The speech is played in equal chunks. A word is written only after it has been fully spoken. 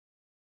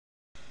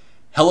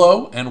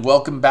Hello and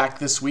welcome back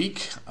this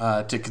week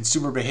to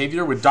Consumer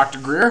Behavior with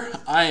Dr. Greer.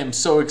 I am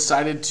so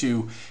excited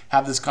to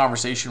have this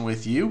conversation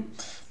with you.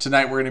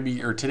 Today, we're going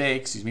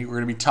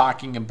to be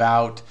talking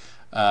about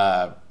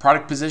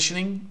product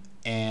positioning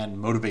and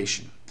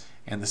motivation.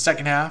 And the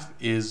second half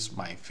is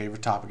my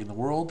favorite topic in the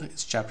world.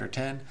 It's chapter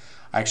 10.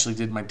 I actually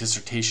did my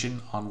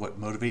dissertation on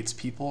what motivates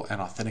people, and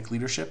authentic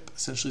leadership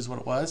essentially is what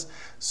it was.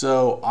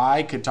 So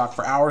I could talk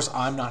for hours.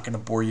 I'm not going to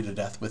bore you to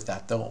death with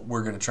that though.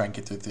 We're going to try and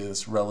get through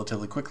this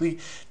relatively quickly,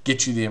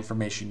 get you the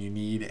information you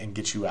need, and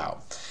get you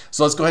out.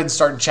 So let's go ahead and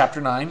start in chapter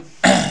 9,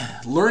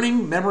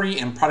 learning, memory,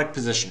 and product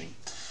positioning.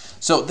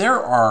 So there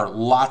are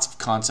lots of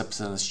concepts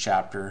in this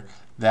chapter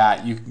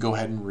that you can go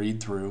ahead and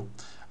read through.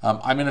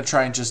 I'm going to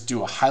try and just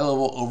do a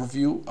high-level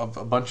overview of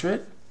a bunch of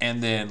it,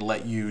 and then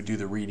let you do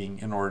the reading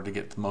in order to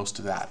get the most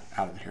of that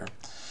out of here.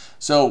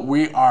 So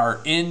we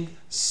are in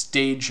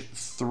stage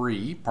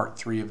 3, part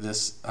 3 of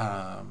this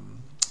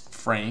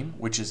frame,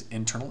 which is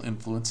internal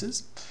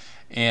influences.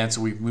 And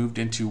so we've moved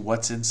into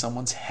what's in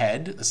someone's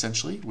head,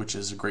 essentially, which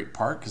is a great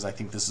part because I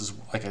think this is,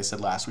 like I said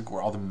last week,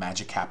 where all the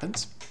magic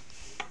happens.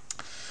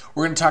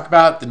 We're going to talk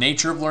about the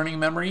nature of learning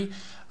memory,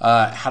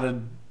 how to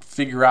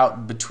figure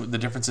out the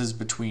differences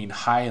between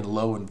high and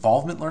low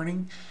involvement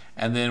learning.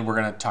 And then we're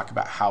going to talk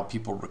about how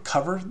people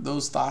recover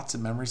those thoughts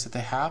and memories that they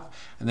have,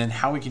 and then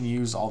how we can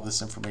use all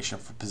this information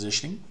for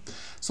positioning.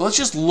 So let's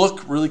just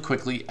look really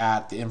quickly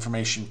at the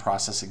information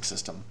processing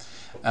system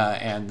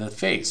and the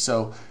phase.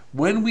 So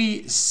when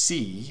we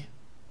see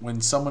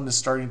when someone is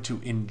starting to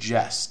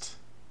ingest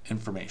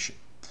information,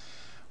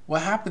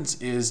 what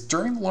happens is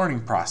during the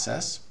learning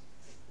process,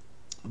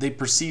 they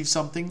perceive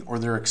something or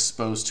they're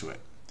exposed to it.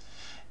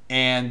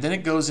 And then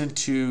it goes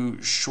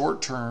into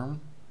short-term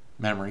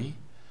memory.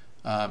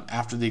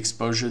 After the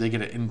exposure, they get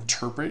to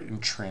interpret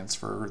and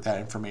transfer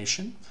that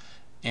information,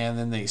 and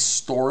then they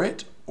store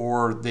it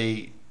or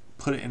they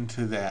put it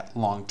into that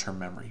long-term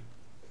memory.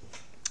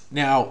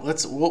 Now,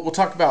 we'll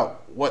talk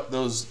about what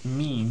those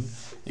mean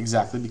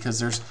exactly, because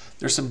there's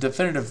some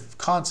definitive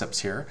concepts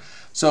here.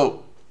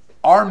 So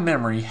our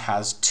memory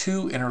has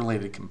two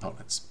interrelated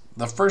components.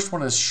 The first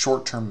one is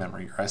short-term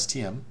memory, or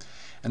STM,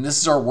 and this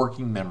is our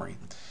working memory.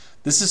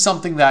 This is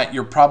something that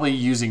you're probably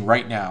using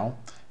right now.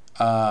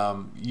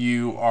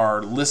 You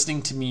are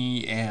listening to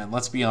me, and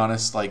let's be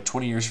honest, like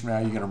 20 years from now,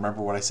 you're going to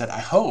remember what I said. I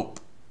hope,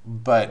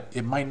 but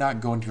it might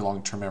not go into your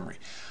long-term memory.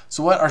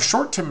 So what our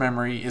short-term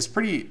memory is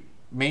pretty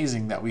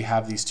amazing that we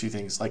have these two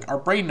things. Like our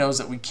brain knows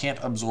that we can't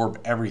absorb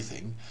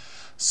everything.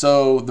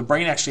 So the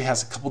brain actually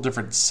has a couple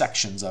different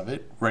sections of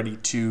it ready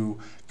to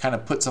kind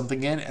of put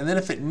something in. And then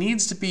if it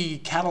needs to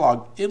be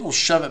cataloged, it'll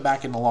shove it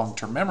back into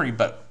long-term memory,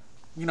 but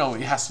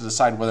it has to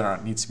decide whether or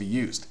not it needs to be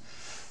used.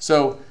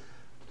 So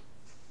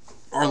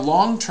our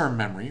long-term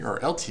memory, or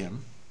LTM,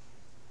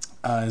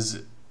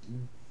 is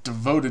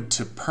devoted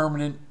to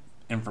permanent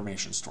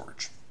information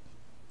storage.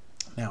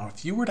 Now,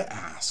 if you were to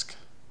ask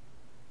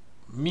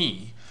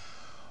me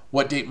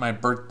what date my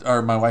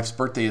wife's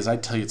birthday is,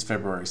 I'd tell you it's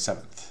February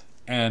 7th.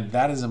 And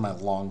that is in my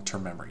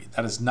long-term memory.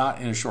 That is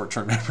not in a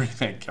short-term memory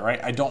bank, all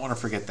right? I don't want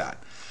to forget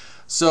that.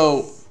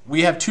 So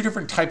we have two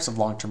different types of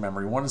long-term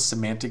memory. One is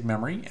semantic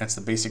memory, and it's the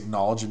basic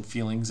knowledge and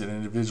feelings an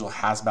individual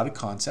has about a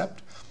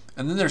concept.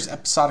 And then there's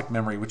episodic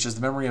memory, which is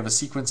the memory of a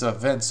sequence of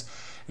events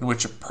in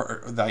which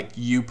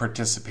you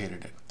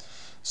participated in.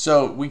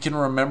 So we can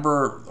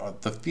remember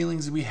the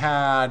feelings that we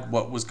had,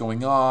 what was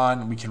going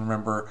on. We can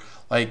remember,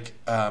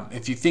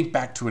 if you think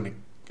back to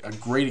a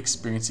great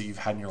experience that you've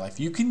had in your life,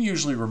 you can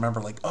usually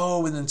remember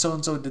oh, and then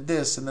so-and-so did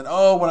this, and then,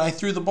 oh, when I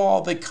threw the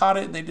ball, they caught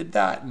it and they did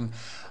that, and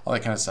all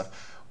that kind of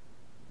stuff.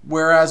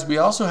 Whereas we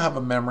also have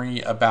a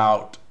memory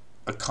about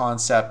a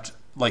concept,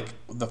 like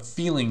the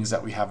feelings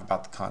that we have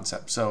about the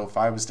concept. So if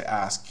I was to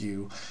ask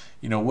you,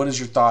 what is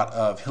your thought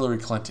of Hillary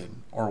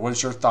Clinton, or what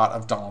is your thought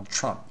of Donald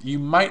Trump, you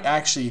might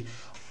actually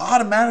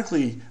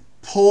automatically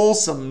pull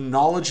some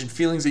knowledge and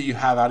feelings that you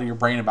have out of your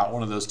brain about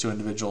one of those two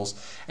individuals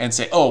and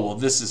say, oh, well,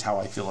 this is how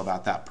I feel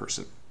about that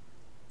person.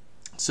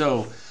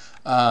 So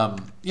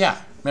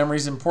memory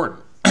is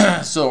important.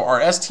 So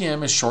our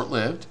STM is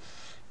short-lived.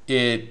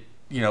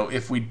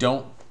 If we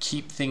don't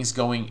keep things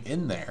going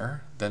in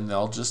there, then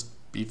they'll just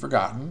be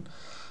forgotten.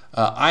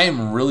 I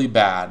am really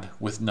bad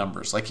with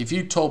numbers. Like if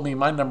you told me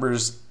my number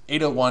is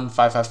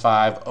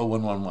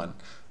 801-555-0111,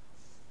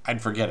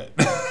 I'd forget it.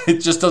 It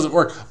just doesn't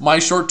work. My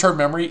short-term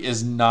memory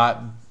is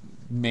not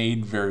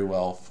made very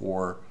well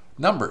for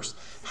numbers.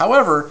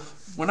 However,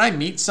 when I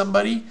meet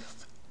somebody,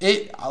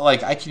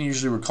 I can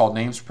usually recall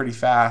names pretty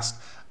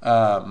fast.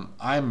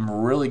 I'm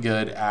really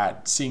good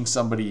at seeing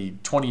somebody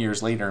 20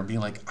 years later and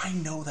being like, I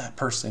know that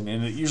person,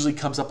 and it usually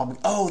comes up. I'm like,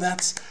 oh,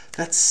 that's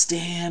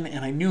Stan,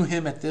 and I knew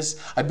him at this.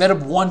 I met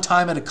him one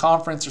time at a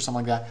conference or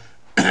something like that.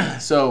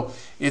 So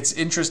it's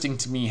interesting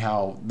to me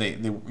how they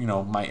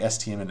my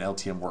STM and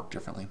LTM work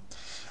differently.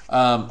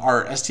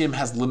 Our STM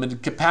has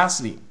limited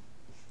capacity.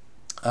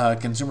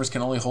 Consumers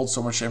can only hold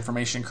so much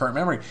information in current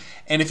memory.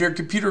 And if you're a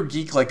computer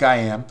geek like I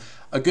am,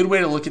 a good way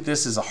to look at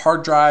this is a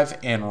hard drive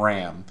and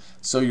RAM.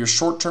 So your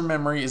short-term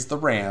memory is the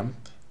RAM,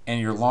 and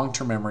your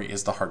long-term memory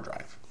is the hard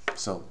drive.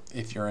 So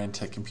if you're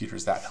into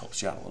computers, that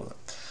helps you out a little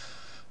bit.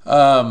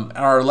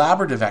 Our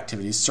elaborative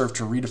activities serve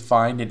to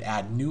redefine and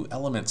add new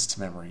elements to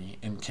memory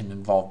and can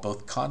involve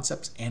both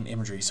concepts and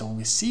imagery. So when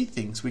we see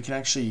things, we can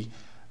actually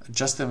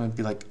adjust them and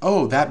be like,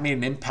 oh, that made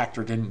an impact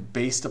or didn't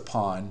based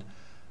upon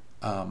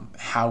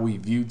how we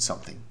viewed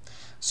something.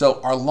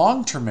 So our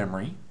long-term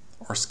memory,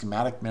 or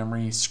schematic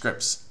memory,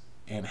 scripts,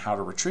 and how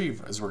to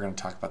retrieve, as we're going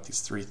to talk about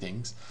these three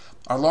things.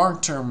 Our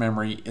long-term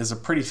memory is a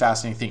pretty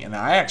fascinating thing, and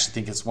I actually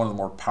think it's one of the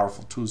more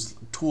powerful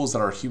tools that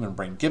our human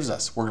brain gives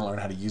us. We're going to learn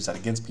how to use that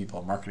against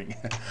people in marketing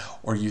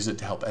or use it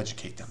to help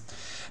educate them.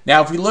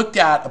 Now, if we looked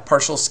at a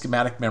partial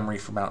schematic memory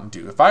for Mountain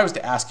Dew, if I was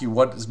to ask you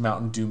what does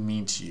Mountain Dew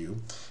mean to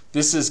you,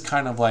 this is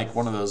kind of like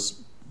one of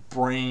those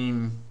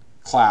brain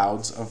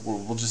clouds of where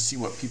we'll just see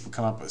what people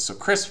come up with. So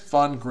crisp,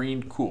 fun,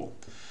 green, cool.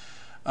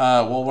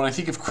 Well, when I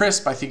think of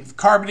crisp, I think of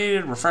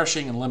carbonated,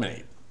 refreshing, and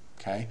lemonade.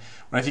 Okay.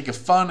 When I think of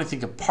fun, I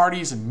think of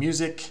parties and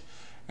music.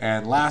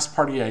 And last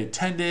party I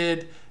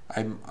attended,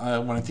 when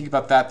I think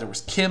about that, there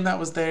was Kim that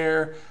was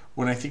there.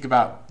 When I think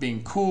about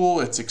being cool,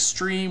 it's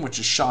extreme, which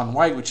is Shaun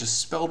White, which is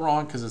spelled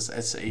wrong because it's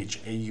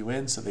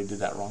S-H-A-U-N, so they did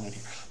that wrong in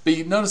here. But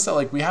you notice that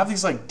like we have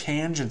these like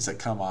tangents that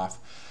come off,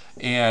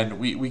 and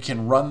we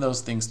can run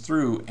those things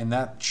through, and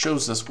that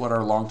shows us what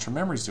our long-term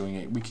memory is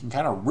doing. We can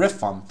kind of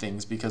riff on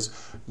things because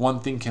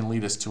one thing can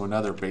lead us to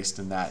another based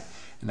in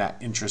that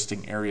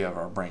interesting area of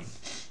our brain.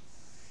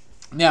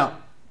 Now,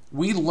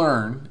 we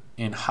learn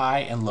in high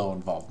and low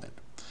involvement.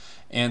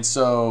 And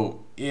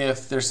so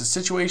if there's a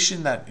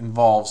situation that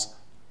involves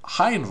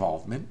high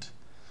involvement,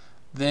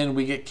 then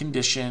we get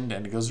conditioned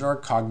and it goes into our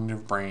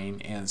cognitive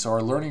brain. And so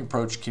our learning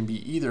approach can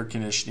be either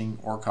conditioning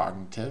or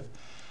cognitive.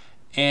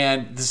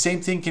 And the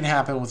same thing can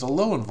happen with a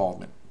low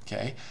involvement,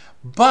 okay?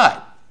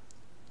 But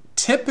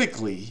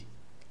typically,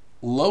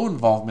 low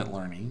involvement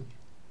learning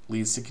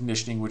leads to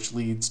conditioning, which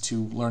leads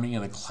to learning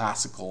in a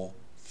classical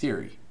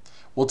theory.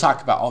 We'll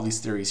talk about all these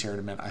theories here in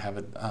a minute. I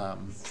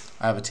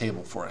have a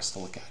table for us to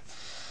look at.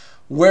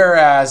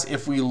 Whereas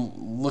if we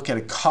look at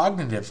a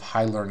cognitive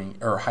high learning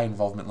or high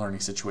involvement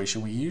learning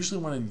situation, we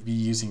usually want to be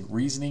using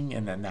reasoning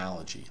and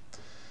analogy.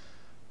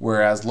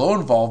 Whereas low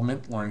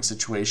involvement learning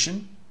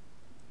situation,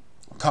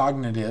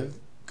 cognitive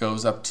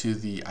goes up to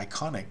the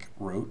iconic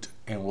route,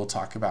 and we'll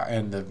talk about,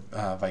 and the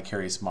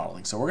vicarious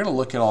modeling. So we're going to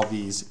look at all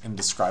these and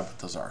describe what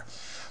those are.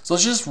 So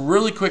let's just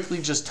really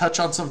quickly just touch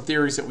on some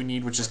theories that we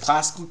need, which is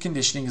classical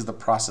conditioning is the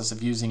process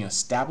of using an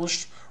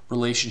established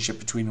relationship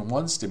between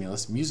one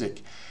stimulus,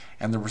 music,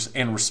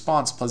 and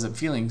response, pleasant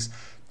feelings,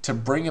 to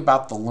bring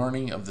about the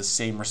learning of the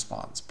same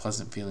response,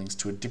 pleasant feelings,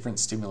 to a different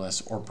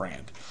stimulus or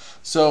brand.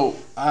 So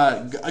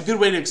a good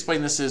way to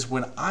explain this is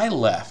when I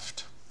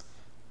left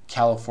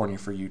California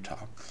for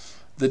Utah,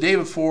 the day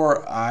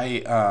before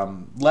I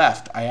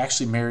left, I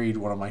actually married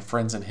one of my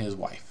friends and his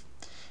wife.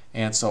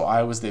 And so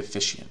I was the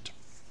officiant.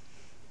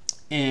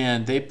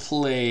 And they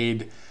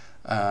played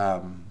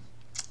Ed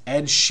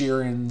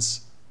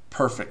Sheeran's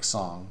Perfect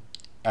song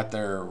at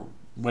their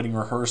wedding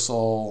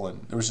rehearsal,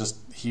 and there was just,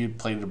 he had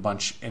played it a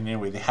bunch, and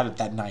anyway, they had it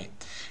that night.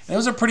 And it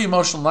was a pretty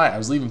emotional night. I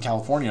was leaving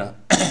California,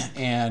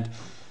 and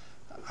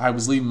I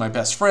was leaving my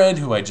best friend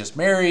who I just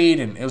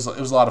married, and it was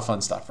a lot of fun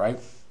stuff, right?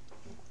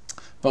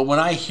 But when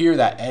I hear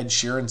that Ed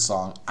Sheeran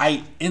song,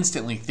 I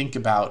instantly think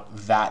about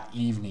that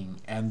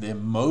evening and the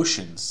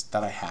emotions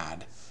that I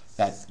had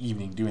that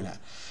evening doing that.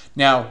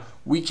 Now,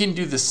 we can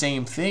do the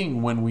same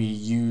thing when we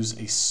use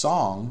a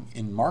song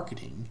in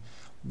marketing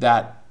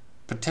that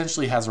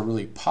potentially has a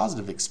really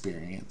positive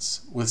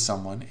experience with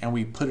someone, and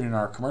we put it in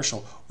our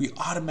commercial. We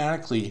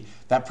automatically,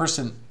 that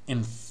person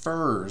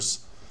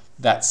infers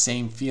that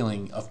same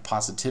feeling of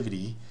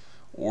positivity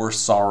or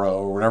sorrow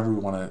or whatever we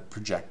want to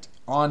project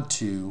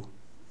onto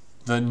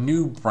the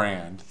new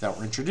brand that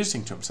we're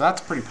introducing to them. So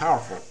that's pretty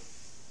powerful.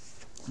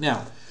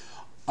 Now,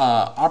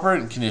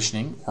 operant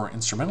conditioning or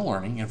instrumental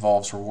learning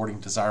involves rewarding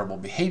desirable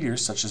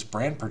behaviors such as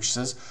brand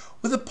purchases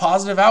with a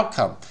positive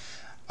outcome.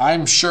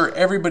 I'm sure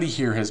everybody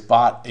here has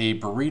bought a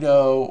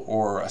burrito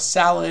or a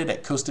salad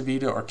at Costa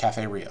Vida or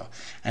Cafe Rio,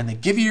 and they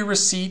give you a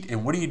receipt,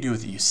 and what do you do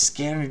with it? You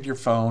scan it with your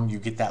phone, you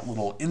get that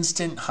little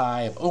instant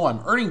high of, oh, I'm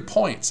earning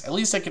points. At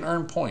least I can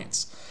earn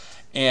points.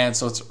 And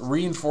so it's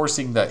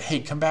reinforcing that, hey,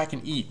 come back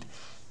and eat.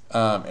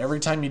 Every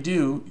time you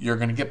do, you're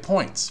going to get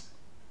points.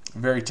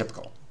 Very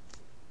typical.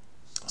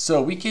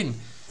 So we can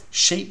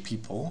shape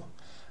people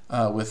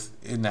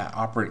in that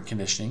operant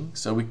conditioning.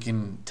 So we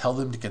can tell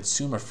them to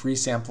consume a free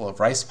sample of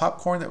rice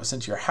popcorn that was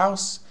sent to your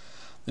house.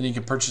 Then you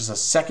can purchase a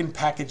second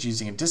package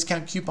using a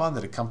discount coupon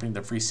that accompanied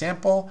the free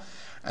sample.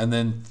 And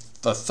then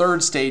the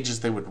third stage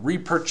is they would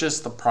repurchase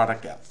the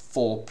product at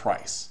full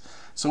price.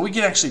 So we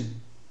can actually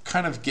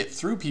kind of get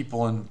through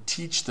people and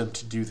teach them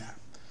to do that.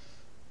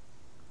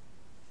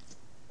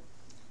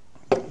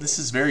 This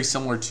is very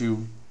similar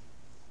to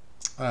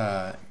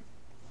a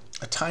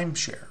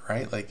timeshare,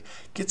 right? Like,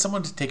 get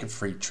someone to take a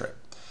free trip,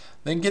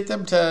 then get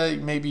them to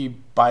maybe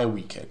buy a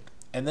weekend,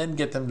 and then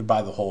get them to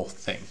buy the whole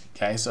thing.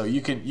 Okay, so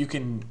you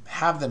can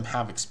have them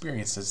have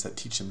experiences that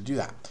teach them to do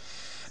that.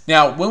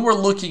 Now, when we're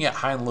looking at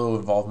high and low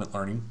involvement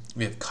learning,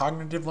 we have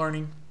cognitive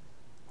learning,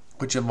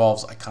 which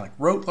involves iconic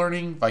rote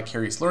learning,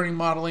 vicarious learning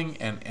modeling,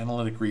 and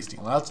analytic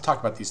reasoning. Now, let's talk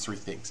about these three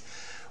things.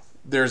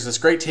 There's this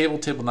great table,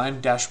 table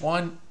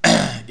 9-1.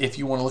 If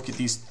you want to look at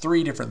these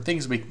three different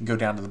things, we can go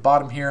down to the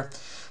bottom here.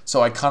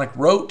 So iconic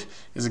rote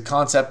is a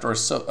concept or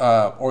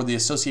the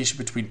association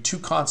between two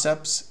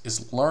concepts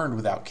is learned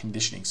without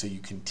conditioning. So you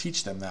can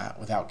teach them that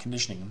without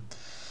conditioning them.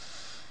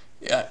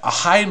 A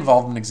high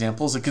involvement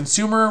example is a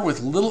consumer with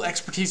little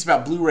expertise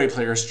about Blu-ray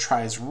players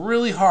tries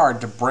really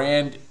hard to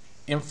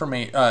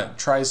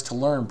tries to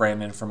learn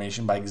brand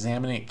information by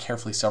examining it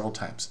carefully several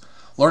times.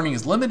 Learning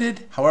is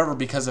limited, however,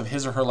 because of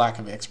his or her lack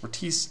of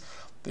expertise,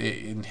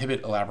 they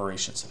inhibit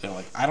elaboration. So they're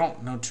like, I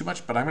don't know too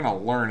much, but I'm going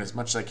to learn as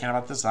much as I can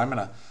about this. I'm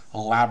going to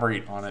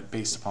elaborate on it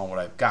based upon what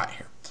I've got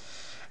here.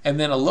 And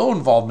then a low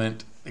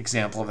involvement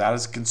example of that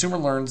is a consumer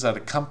learns that a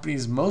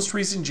company's most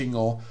recent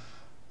jingle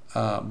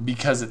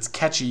because it's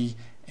catchy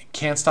and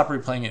can't stop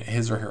replaying it in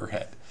his or her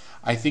head.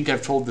 I think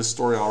I've told this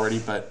story already,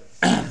 but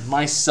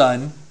my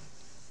son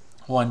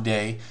one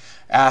day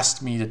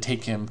asked me to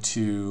take him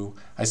to,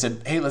 I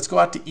said, hey, let's go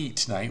out to eat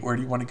tonight. Where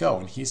do you want to go?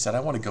 And he said, I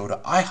want to go to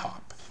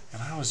IHOP.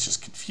 And I was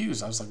just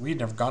confused. I was like, we had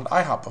never gone to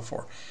IHOP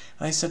before.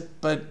 And I said,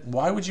 but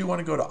why would you want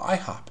to go to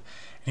IHOP?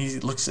 And he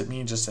looks at me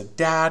and just said,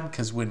 Dad,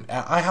 because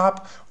at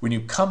IHOP, when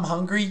you come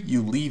hungry,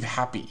 you leave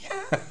happy.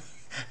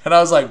 And I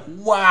was like,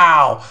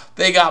 wow,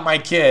 they got my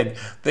kid.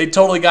 They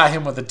totally got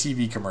him with a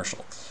TV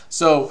commercial.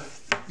 So,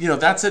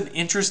 that's an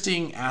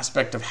interesting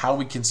aspect of how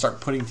we can start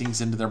putting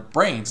things into their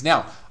brains.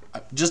 Now,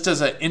 just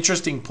as an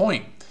interesting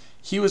point,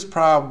 he was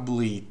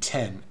probably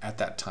 10 at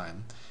that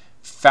time.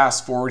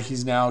 Fast forward,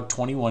 he's now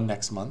 21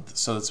 next month,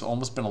 so it's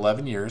almost been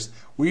 11 years.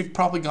 We've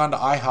probably gone to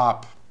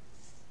IHOP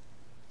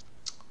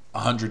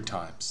 100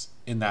 times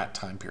in that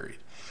time period,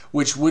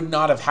 which would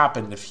not have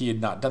happened if he had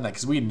not done that,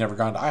 because we had never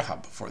gone to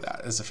IHOP before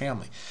that as a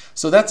family.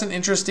 So that's an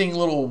interesting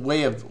little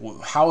way of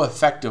how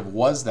effective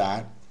was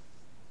that.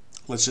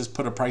 Let's just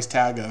put a price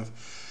tag of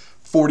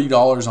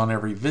 $40 on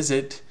every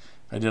visit.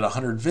 I did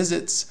 100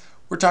 visits.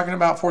 We're talking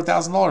about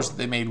 $4,000 that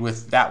they made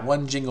with that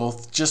one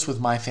jingle, just with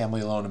my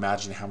family alone.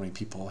 Imagine how many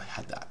people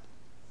had that.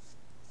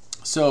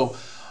 So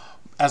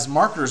as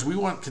marketers, we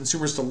want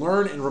consumers to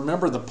learn and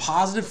remember the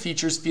positive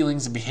features,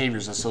 feelings, and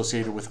behaviors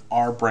associated with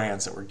our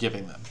brands that we're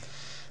giving them.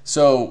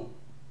 So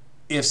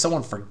if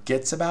someone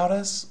forgets about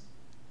us,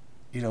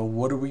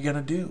 what are we going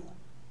to do?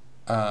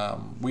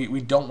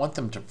 We don't want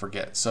them to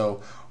forget.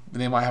 So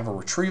they might have a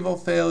retrieval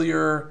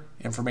failure,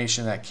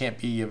 information that can't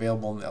be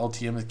available in the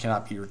LTM that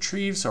cannot be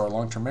retrieved, so our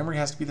long-term memory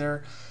has to be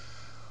there.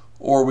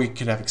 Or we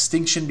could have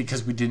extinction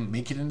because we didn't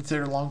make it into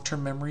their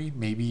long-term memory.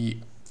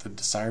 Maybe the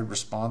desired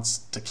response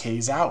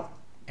decays out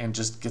and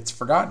just gets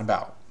forgotten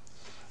about.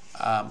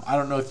 I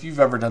don't know if you've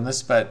ever done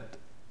this, but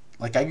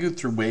like I go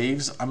through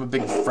waves. I'm a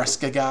big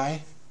Fresca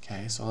guy.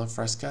 Okay, so I love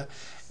Fresca.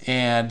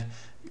 And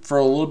for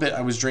a little bit,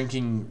 I was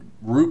drinking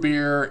root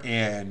beer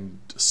and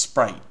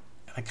Sprite.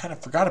 And I kind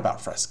of forgot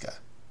about Fresca.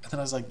 And then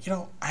I was like,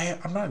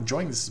 I'm not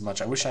enjoying this as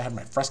much. I wish I had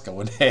my Fresca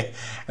one day.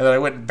 And then I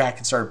went back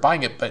and started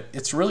buying it. But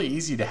it's really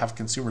easy to have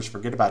consumers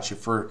forget about you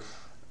for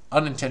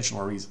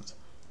unintentional reasons.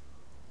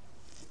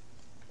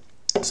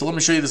 So let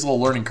me show you this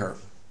little learning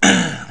curve.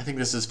 I think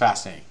this is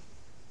fascinating.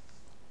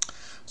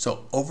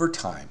 So over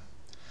time,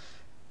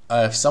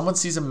 if someone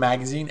sees a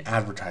magazine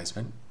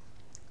advertisement,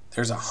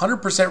 there's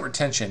 100%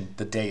 retention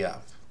the day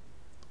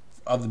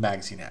of the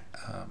magazine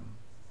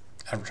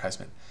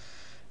advertisement.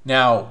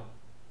 Now,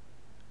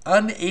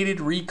 unaided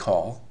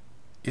recall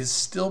is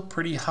still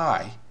pretty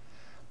high,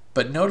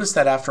 but notice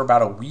that after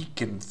about a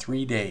week and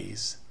 3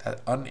 days,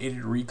 that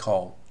unaided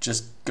recall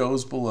just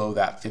goes below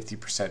that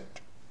 50%.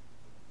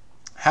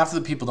 Half of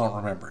the people don't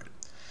remember it.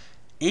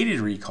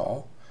 Aided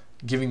recall,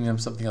 giving them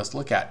something else to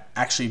look at,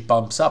 actually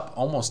bumps up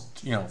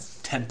almost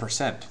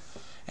 10%,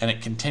 and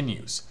it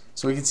continues.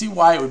 So we can see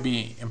why it would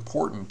be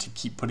important to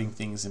keep putting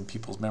things in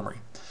people's memory.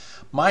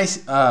 My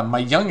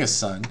youngest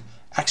son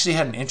actually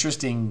had an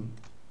interesting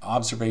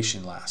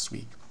observation last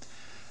week.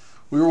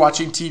 We were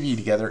watching TV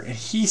together, and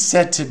he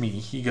said to me,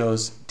 he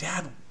goes,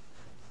 Dad,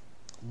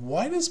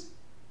 why does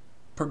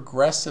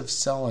Progressive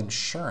sell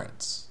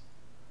insurance?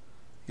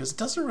 He goes, it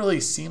doesn't really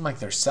seem like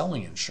they're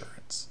selling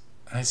insurance.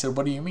 And I said,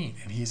 what do you mean?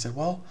 And he said,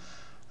 well,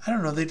 I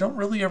don't know. They don't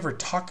really ever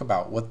talk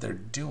about what they're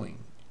doing.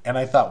 And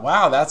I thought,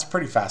 wow, that's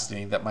pretty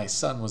fascinating that my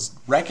son was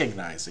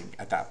recognizing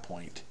at that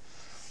point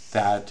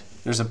that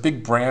there's a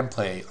big brand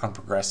play on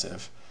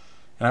Progressive.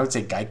 And I would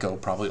say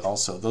Geico probably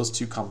also. Those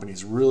two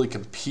companies really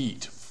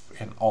compete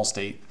in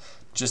Allstate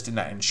just in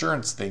that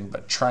insurance thing,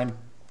 but trying to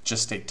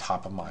just stay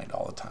top of mind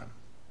all the time.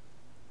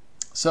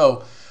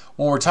 So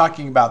when we're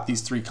talking about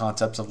these three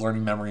concepts of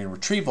learning, memory, and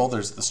retrieval,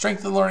 there's the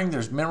strength of learning,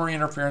 there's memory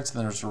interference, and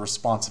then there's the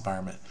response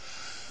environment.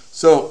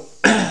 So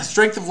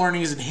strength of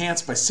learning is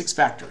enhanced by 6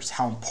 factors.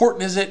 How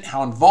important is it?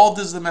 How involved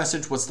is the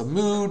message? What's the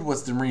mood?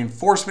 What's the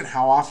reinforcement?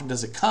 How often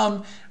does it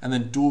come? And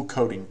then dual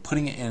coding,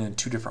 putting it in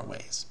 2 different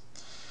ways.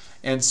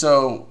 And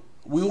so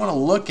we want to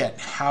look at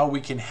how we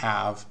can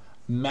have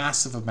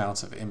massive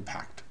amounts of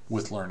impact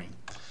with learning.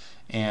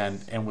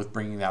 and with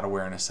bringing that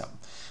awareness up.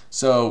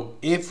 So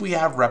if we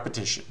have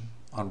repetition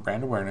on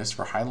brand awareness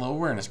for high and low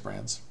awareness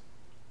brands,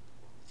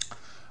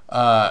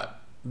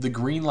 the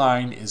green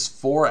line is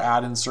 4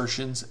 ad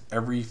insertions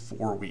every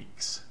 4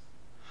 weeks.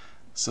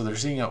 So they're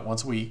seeing it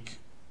once a week,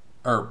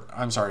 or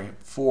I'm sorry,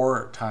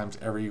 4 times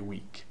every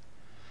week,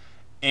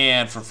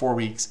 and for 4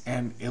 weeks.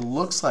 And it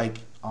looks like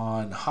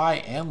on high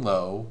and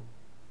low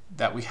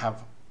that we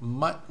have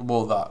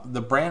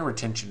the brand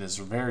retention is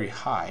very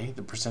high.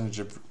 The percentage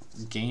of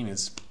gain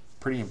is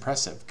pretty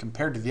impressive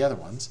compared to the other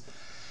ones.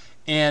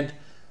 And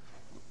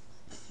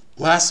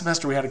last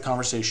semester we had a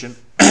conversation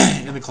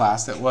in the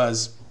class that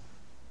was,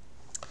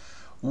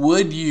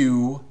 would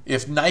you,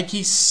 if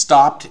Nike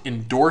stopped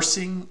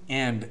endorsing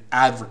and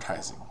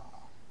advertising,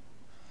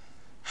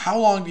 how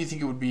long do you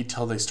think it would be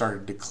till they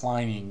started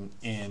declining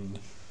in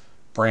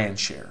brand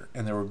share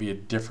and there would be a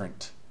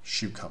different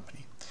shoe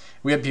company?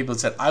 We had people that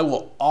said, I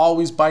will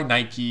always buy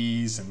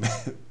Nikes,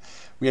 and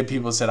we had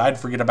people that said, I'd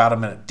forget about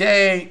them in a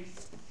day.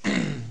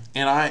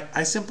 And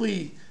I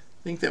simply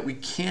think that we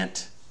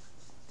can't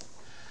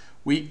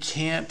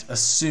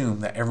assume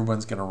that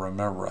everyone's going to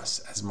remember us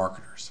as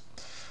marketers.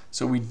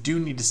 So we do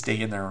need to stay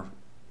in there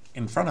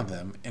in front of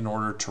them in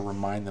order to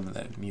remind them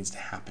that it needs to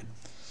happen.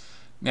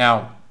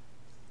 Now,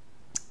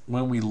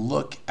 when we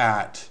look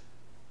at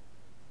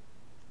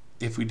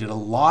if we did a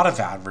lot of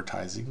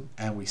advertising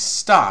and we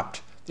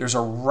stopped, there's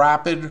a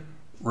rapid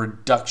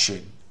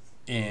reduction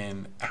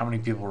in how many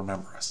people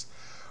remember us.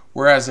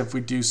 Whereas if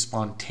we do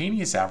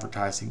spontaneous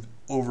advertising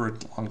over a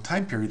long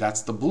time period,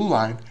 that's the blue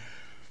line,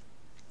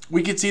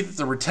 we can see that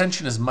the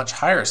retention is much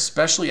higher,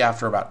 especially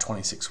after about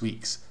 26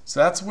 weeks. So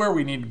that's where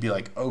we need to be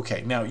like,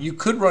 okay, now you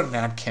could run an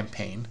ad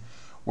campaign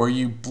where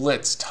you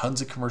blitz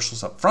tons of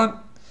commercials up front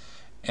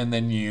and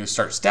then you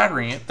start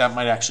staggering it. That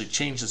might actually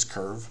change this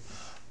curve.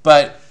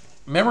 But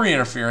memory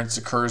interference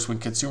occurs when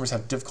consumers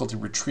have difficulty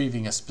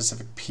retrieving a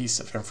specific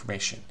piece of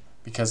information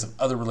because of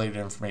other related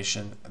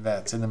information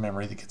that's in the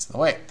memory that gets in the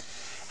way.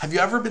 Have you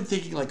ever been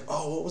thinking like,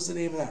 oh, what was the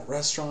name of that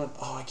restaurant?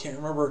 Oh, I can't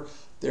remember.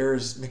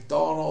 There's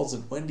McDonald's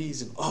and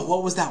Wendy's and oh,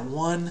 what was that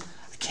one?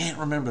 I can't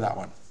remember that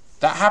one.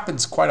 That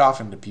happens quite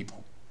often to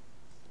people.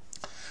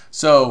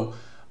 So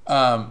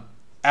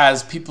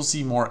as people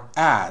see more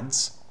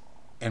ads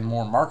and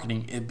more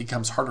marketing, it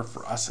becomes harder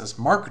for us as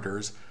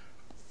marketers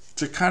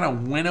to kind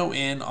of winnow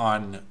in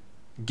on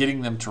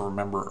getting them to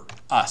remember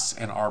us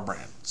and our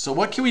brand. So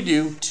what can we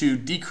do to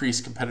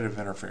decrease competitive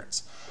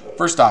interference?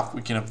 First off,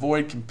 we can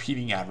avoid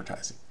competing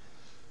advertising.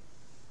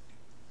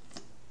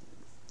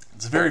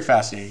 It's very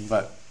fascinating,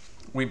 but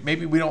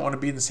maybe we don't want to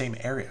be in the same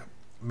area.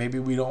 Maybe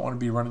we don't want to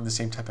be running the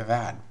same type of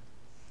ad.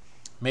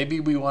 Maybe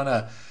we want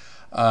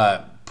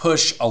to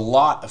push a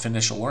lot of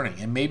initial learning,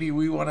 and maybe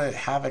we want to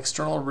have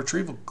external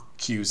retrieval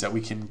cues that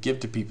we can give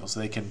to people so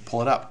they can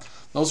pull it up.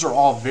 Those are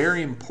all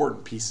very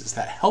important pieces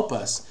that help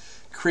us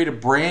create a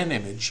brand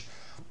image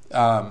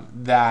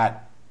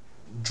that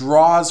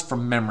draws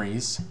from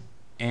memories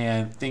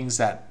and things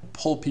that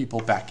pull people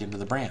back into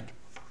the brand.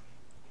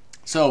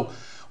 So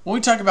when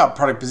we talk about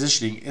product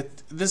positioning,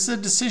 this is a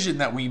decision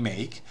that we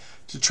make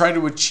to try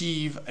to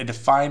achieve a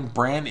defined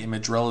brand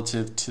image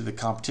relative to the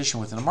competition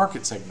within a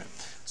market segment.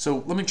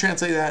 So let me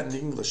translate that into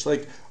English.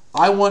 Like,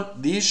 I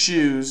want these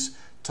shoes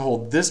to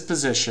hold this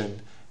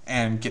position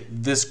and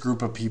get this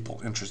group of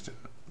people interested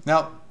in it.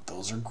 Now,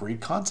 those are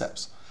great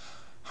concepts.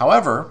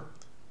 However,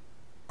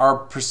 our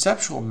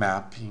perceptual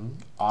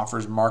mapping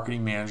offers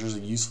marketing managers a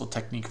useful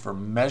technique for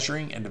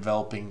measuring and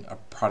developing a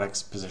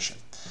product's position.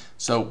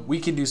 So we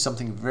can do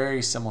something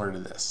very similar to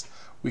this.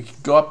 We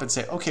could go up and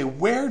say, okay,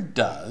 where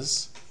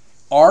does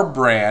our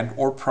brand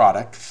or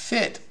product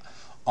fit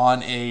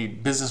on a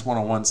business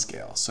 101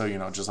 scale? So,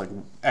 just like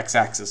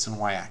x-axis and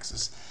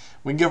y-axis.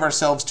 We can give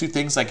ourselves two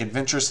things like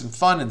adventurous and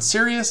fun and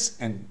serious,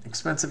 and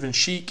expensive and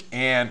chic,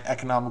 and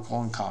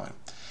economical and common.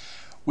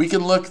 We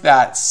can look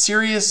that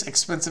serious,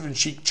 expensive, and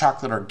chic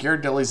chocolate are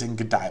Ghirardelli's and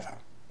Godiva.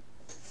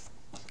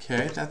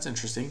 Okay, that's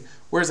interesting.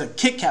 Whereas a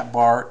Kit Kat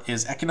bar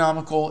is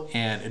economical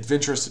and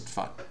adventurous and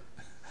fun.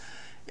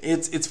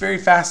 It's very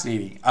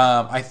fascinating.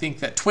 I think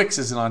that Twix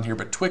isn't on here,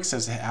 but Twix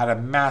has had a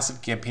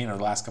massive campaign over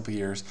the last couple of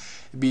years.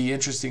 It'd be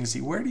interesting to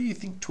see, where do you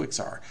think Twix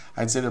are?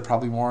 I'd say they're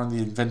probably more on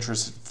the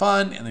adventurous and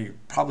fun, and they're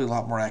probably a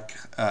lot more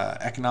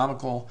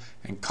economical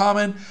and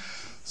common.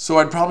 So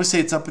I'd probably say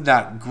it's up in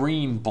that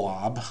green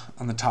blob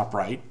on the top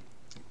right.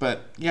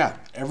 But yeah,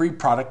 every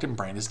product and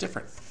brand is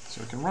different,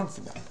 so it can run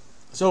from that.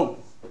 So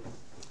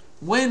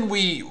when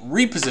we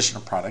reposition a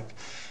product,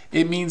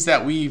 it means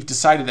that we've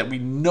decided that we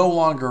no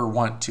longer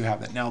want to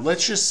have that. Now,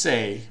 let's just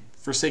say,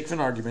 for sake of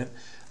an argument,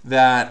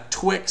 that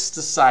Twix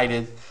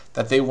decided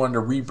that they wanted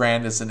to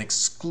rebrand as an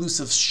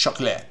exclusive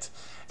chocolate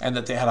and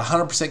that they had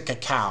 100%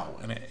 cacao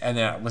in it, and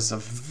that it was a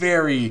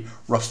very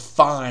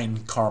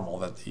refined caramel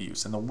that they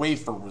used, and the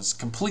wafer was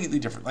completely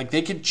different. Like,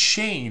 they could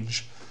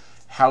change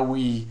how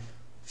we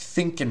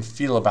think and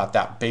feel about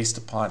that based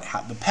upon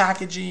the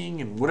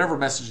packaging and whatever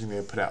messaging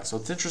they put out. So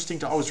it's interesting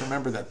to always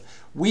remember that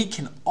we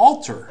can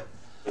alter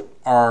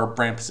our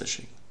brand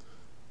positioning.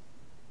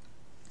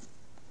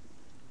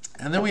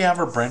 And then we have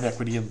our brand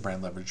equity and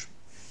brand leverage.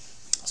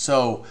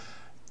 So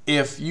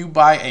if you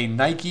buy a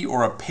Nike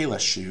or a Payless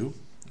shoe,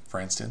 for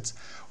instance,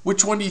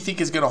 which one do you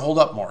think is going to hold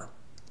up more?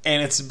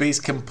 And it's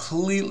based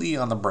completely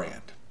on the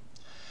brand.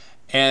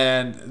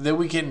 And then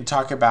we can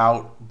talk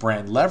about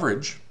brand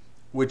leverage,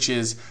 which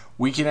is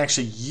we can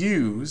actually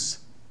use,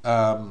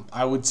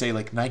 I would say,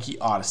 like Nike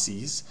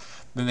Odysseys.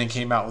 Then they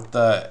came out with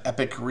the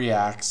Epic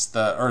Reacts,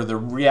 the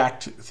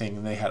React thing,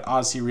 and they had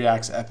Odyssey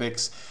Reacts,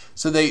 Epics.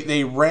 So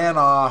they ran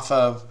off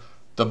of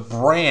the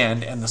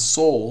brand and the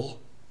soul,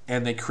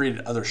 and they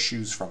created other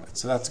shoes from it.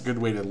 So that's a good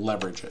way to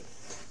leverage it.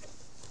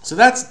 So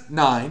that's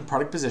 9,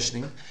 product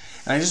positioning.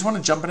 And I just want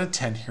to jump into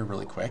 10 here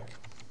really quick.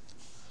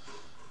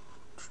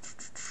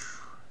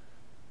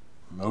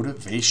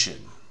 Motivation.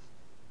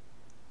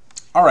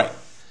 All right.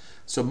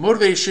 So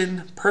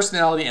motivation,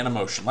 personality, and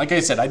emotion. Like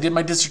I said, I did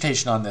my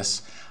dissertation on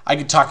this. I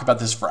could talk about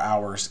this for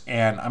hours,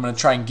 and I'm going to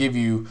try and give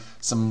you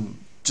some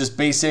just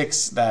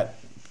basics that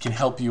can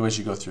help you as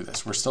you go through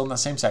this. We're still in the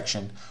same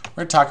section.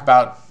 We're going to talk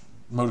about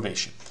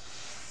motivation.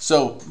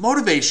 So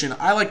motivation,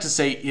 I like to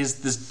say,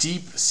 is this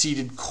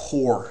deep-seated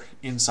core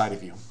inside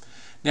of you.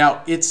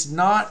 Now, it's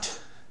not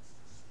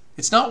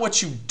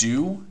what you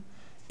do,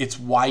 it's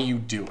why you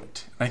do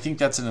it. And I think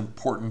that's an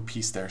important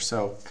piece there.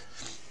 So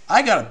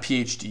I got a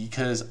PhD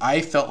because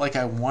I felt like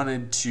I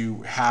wanted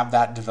to have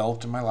that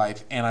developed in my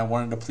life, and I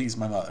wanted to please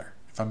my mother,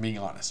 if I'm being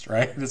honest,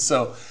 right?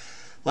 So,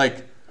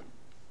 like,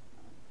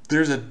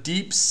 there's a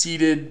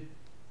deep-seated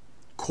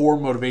core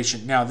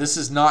motivation. Now, this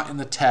is not in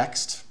the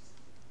text.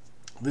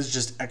 This is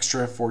just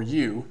extra for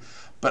you.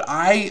 But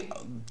I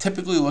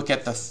typically look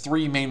at the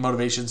 3 main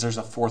motivations. There's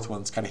a 4th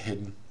one that's kind of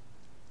hidden.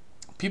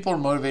 People are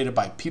motivated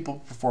by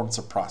people, performance,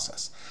 or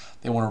process.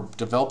 They want to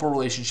develop a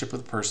relationship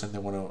with a person. They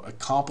want to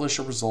accomplish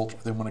a result. Or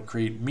they want to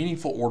create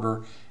meaningful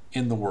order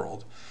in the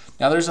world.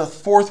 Now, there's a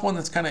 4th one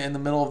that's kind of in the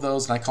middle of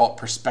those, and I call it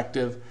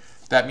perspective.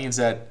 That means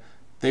that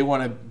they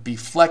want to be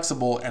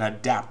flexible and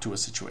adapt to a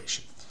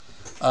situation.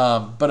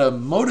 But a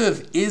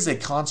motive is a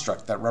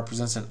construct that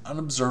represents an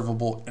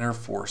unobservable inner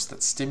force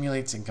that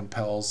stimulates and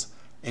compels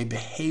a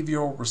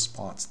behavioral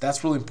response.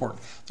 That's really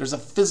important. There's a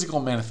physical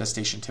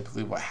manifestation,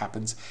 typically what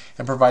happens,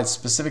 and provides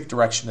specific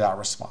direction to that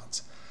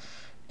response.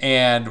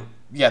 And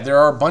yeah, there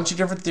are a bunch of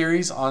different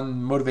theories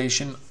on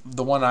motivation.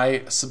 The one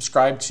I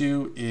subscribe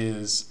to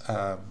is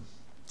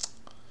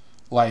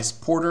Elias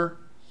Porter.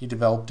 He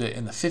developed it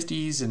in the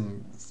 50s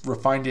and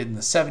refined it in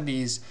the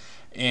 70s.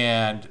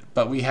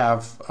 But we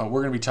have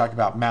we're going to be talking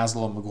about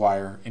Maslow and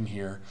McGuire in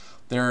here.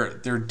 There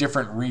are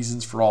different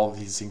reasons for all of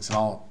these things,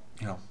 and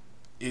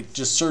it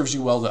just serves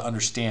you well to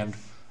understand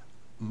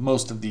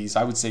most of these.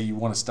 I would say you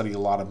want to study a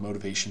lot of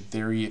motivation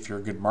theory if you're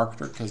a good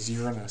marketer, because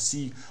you're going to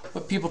see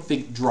what people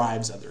think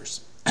drives others.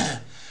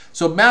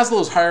 So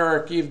Maslow's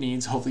hierarchy of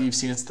needs, hopefully you've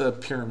seen, it's the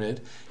pyramid.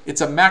 It's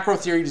a macro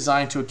theory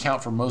designed to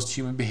account for most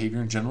human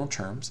behavior in general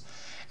terms.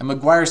 And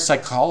McGuire's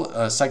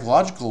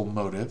psychological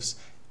motives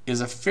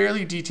is a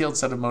fairly detailed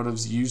set of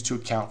motives used to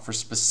account for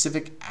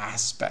specific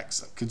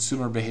aspects of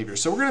consumer behavior.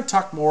 So we're going to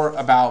talk more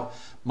about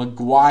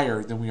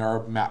McGuire than we are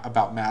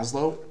about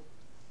Maslow.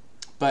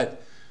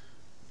 But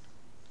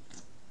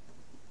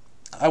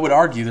I would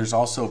argue there's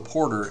also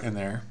Porter in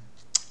there,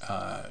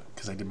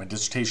 because I did my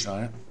dissertation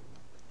on it,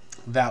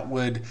 that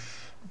would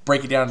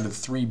break it down into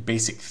 3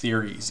 basic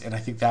theories. And I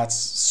think that's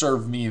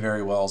served me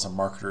very well as a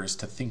marketer, is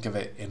to think of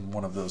it in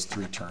one of those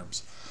 3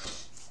 terms.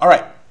 All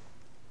right.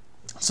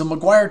 So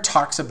McGuire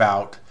talks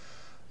about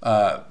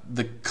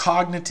the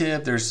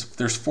cognitive,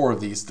 there's 4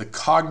 of these, the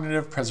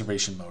cognitive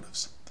preservation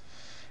motives.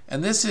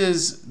 And this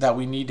is that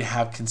we need to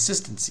have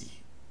consistency,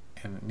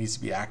 and it needs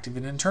to be active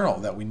and internal,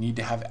 that we need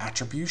to have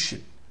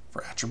attribution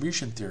for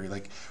attribution theory.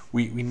 Like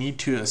we need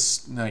to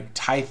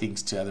tie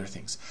things to other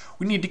things.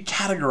 We need to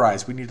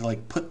categorize. We need to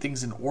put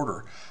things in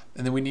order.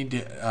 And then we need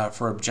to,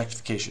 for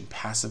objectification,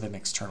 passive and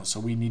external. So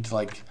we need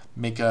to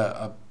make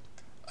a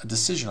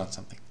decision on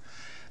something.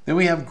 Then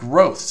we have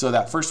growth. So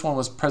that first one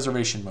was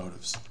preservation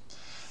motives.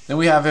 Then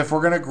we have, if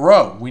we're going to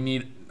grow,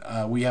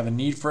 we have a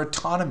need for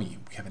autonomy.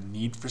 We have a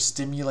need for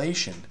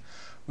stimulation.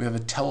 We have a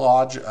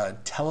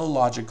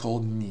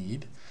teleological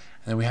need.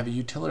 And then we have a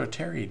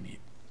utilitarian need.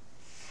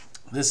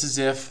 This is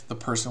if the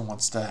person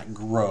wants to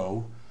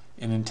grow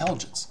in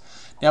intelligence.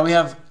 Now we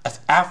have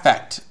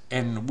affect.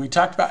 And we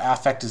talked about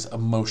affect as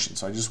emotion.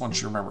 So I just want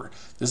you to remember,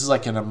 this is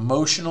like an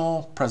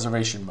emotional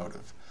preservation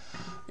motive.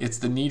 It's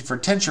the need for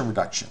tension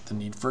reduction, the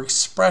need for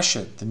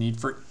expression, the need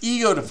for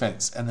ego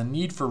defense, and the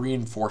need for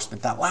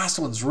reinforcement. That last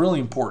one's really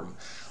important.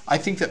 I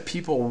think that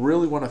people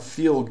really want to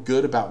feel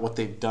good about what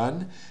they've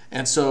done.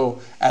 And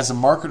so as a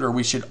marketer,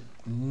 we should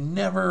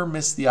never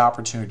miss the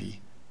opportunity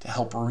to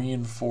help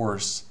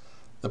reinforce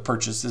the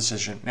purchase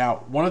decision.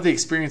 Now, one of the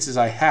experiences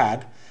I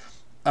had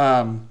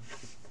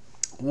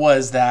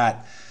was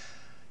that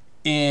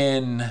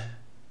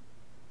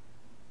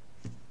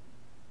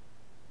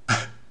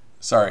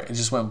sorry, I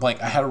just went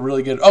blank. I had a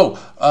really good,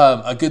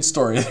 a good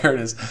story. There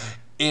it is.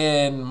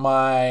 In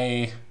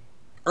my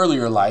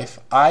earlier life,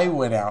 I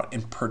went out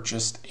and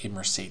purchased a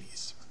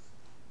Mercedes.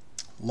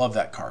 Love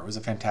that car. It was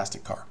a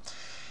fantastic car.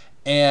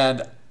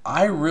 And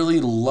I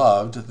really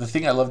loved, the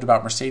thing I loved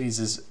about Mercedes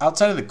is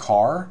outside of the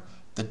car,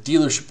 the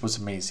dealership was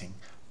amazing.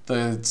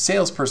 The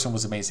salesperson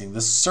was amazing.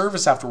 The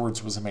service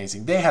afterwards was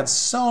amazing. They had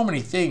so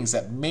many things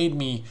that made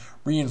me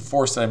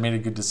reinforce that I made a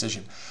good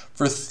decision.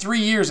 For 3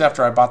 years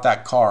after I bought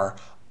that car,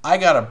 I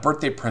got a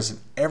birthday present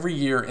every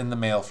year in the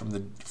mail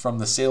from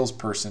the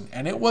salesperson,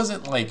 and it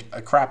wasn't like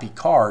a crappy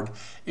card.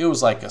 It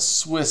was like a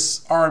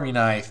Swiss Army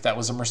knife that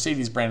was a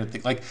Mercedes branded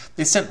thing. Like,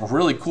 they sent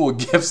really cool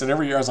gifts, and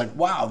every year I was like,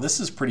 wow,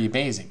 this is pretty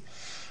amazing.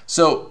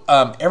 So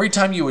every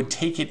time you would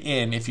take it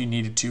in, if you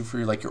needed to, for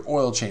your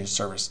oil change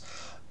service,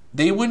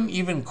 they wouldn't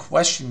even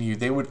question you.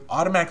 They would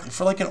automatically,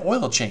 for like an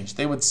oil change,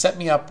 they would set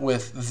me up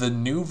with the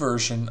new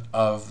version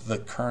of the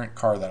current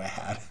car that I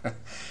had.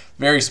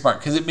 Very smart,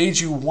 because it made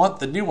you want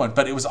the new one,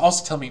 but it was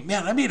also telling me,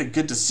 man, I made a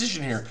good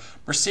decision here.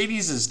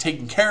 Mercedes is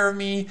taking care of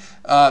me.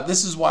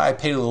 This is why I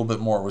paid a little bit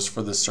more, was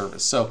for this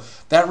service. So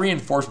that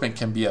reinforcement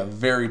can be a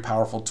very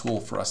powerful tool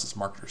for us as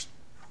marketers.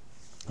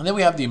 And then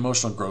we have the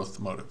emotional growth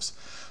motives.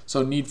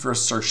 So need for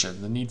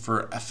assertion, the need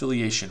for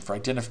affiliation, for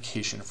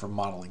identification, for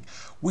modeling.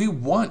 We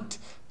want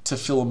to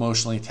feel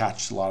emotionally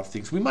attached to a lot of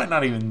things. We might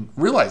not even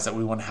realize that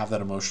we want to have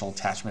that emotional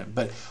attachment,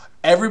 but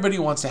everybody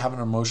wants to have an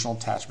emotional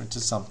attachment to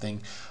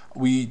something.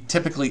 We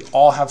typically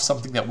all have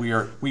something that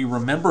we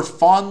remember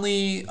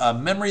fondly, a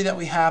memory that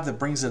we have that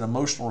brings an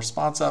emotional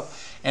response up,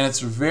 and it's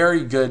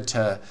very good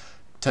to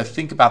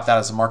think about that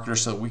as a marketer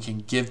so that we can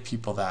give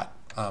people that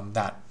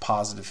that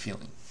positive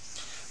feeling.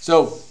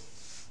 So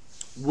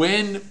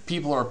when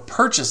people are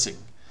purchasing,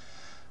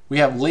 we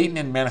have latent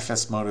and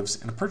manifest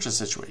motives in a purchase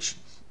situation.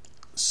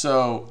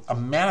 So a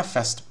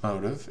manifest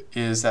motive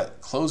is that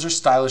clothes are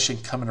stylish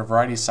and come in a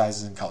variety of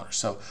sizes and colors.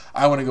 So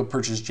I want to go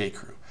purchase J.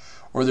 Crew.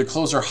 Or their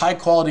clothes are high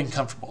quality and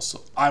comfortable,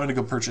 so I'm going to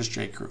go purchase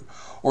J. Crew.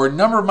 Or a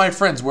number of my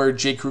friends wear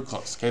J. Crew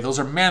clothes. Okay, those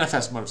are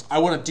manifest motives. I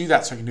want to do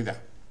that so I can do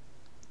that.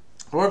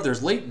 However,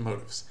 there's latent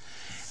motives.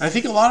 And I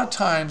think a lot of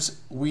times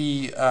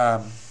we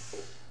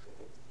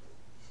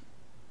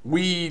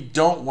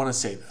don't want to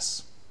say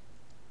this.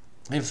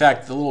 In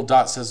fact, the little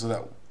dot says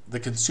that the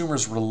consumer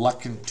is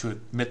reluctant to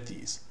admit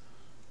these.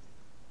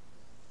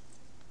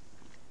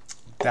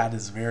 That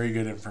is very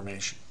good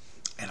information.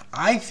 And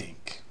I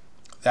think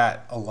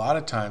that a lot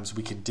of times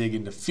we can dig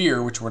into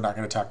fear, which we're not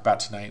going to talk about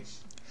tonight.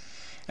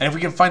 And if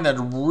we can find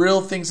the real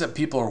things that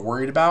people are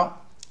worried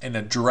about and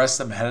address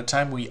them ahead of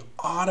time, we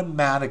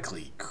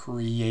automatically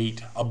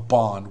create a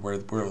bond where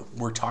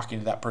we're talking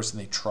to that person,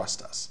 they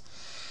trust us.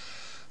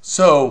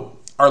 So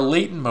our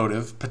latent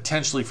motive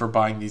potentially for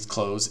buying these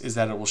clothes is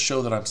that it will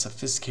show that I'm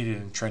sophisticated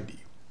and trendy.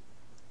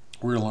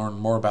 We're going to learn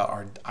more about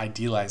our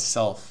idealized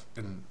self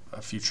in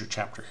a future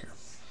chapter here.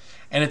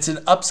 And it's an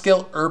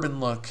upscale urban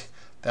look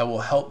that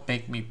will help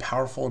make me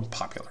powerful and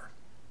popular.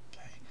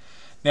 Okay.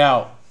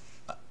 Now,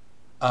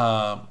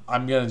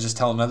 I'm going to just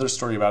tell another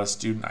story about a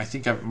student. I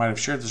think I might have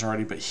shared this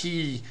already, but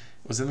he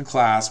was in the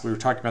class. We were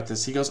talking about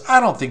this. He goes,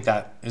 I don't think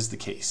that is the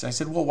case. And I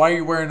said, well, why are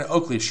you wearing an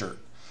Oakley shirt?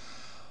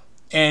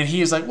 And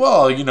he was like,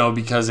 well,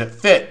 because it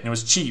fit and it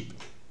was cheap.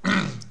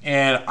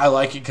 And I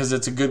like it because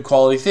it's a good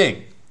quality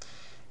thing.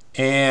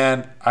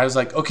 And I was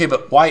like, okay,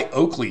 but why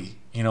Oakley?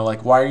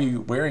 Why are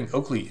you wearing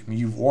Oakley? I mean,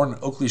 you've worn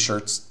Oakley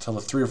shirts till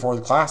 3 or 4 of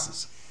the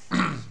classes.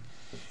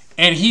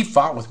 And he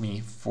fought with me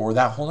for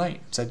that whole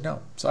night. Said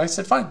no. So I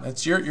said, fine,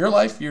 that's your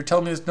life. You're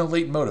telling me there's no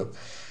latent motive.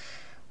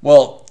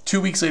 Well, 2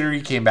 weeks later,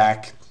 he came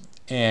back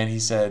and he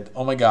said,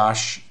 oh my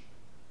gosh,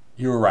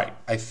 you were right.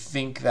 I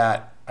think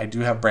that I do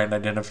have brand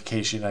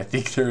identification. I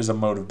think there is a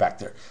motive back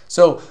there.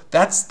 So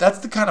that's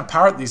the kind of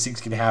power that these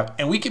things can have.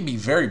 And we can be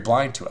very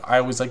blind to it. I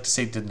always like to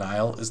say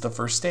denial is the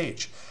first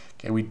stage.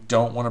 Okay, we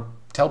don't want to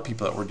tell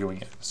people that we're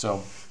doing it.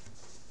 So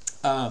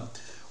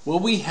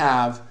when we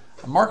have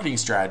a marketing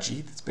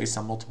strategy that's based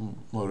on multiple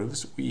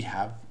motives, we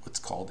have what's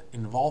called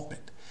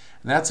involvement.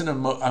 And that's a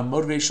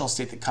motivational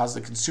state that causes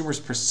the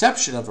consumer's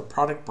perception of a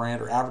product,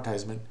 brand, or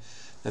advertisement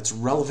that's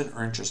relevant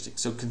or interesting.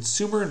 So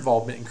consumer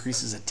involvement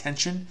increases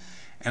attention,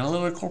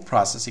 analytical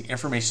processing,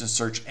 information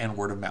search, and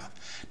word of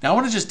mouth. Now I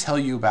want to just tell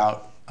you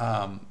about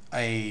an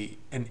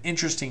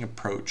interesting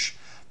approach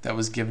that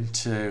was given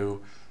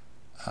to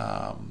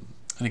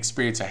an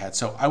experience I had.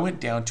 So I went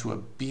down to a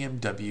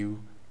BMW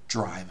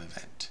Drive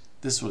event.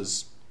 This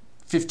was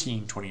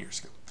 15, 20 years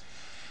ago.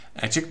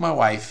 And I took my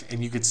wife,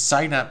 and you could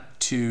sign up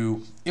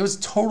to, it was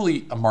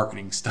totally a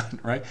marketing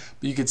stunt, right?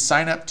 But you could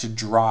sign up to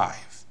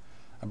drive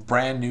a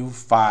brand new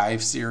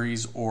 5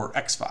 Series or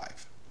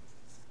X5.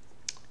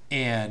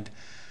 And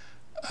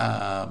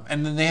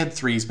then they had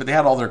 3s, but they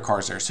had all their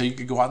cars there. So you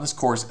could go on this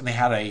course, and they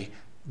had a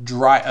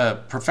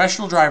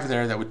professional driver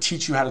there that would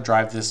teach you how to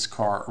drive this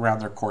car around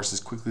their course as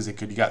quickly as they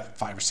could. You got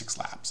 5 or 6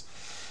 laps.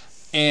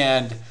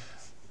 And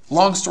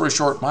long story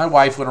short, my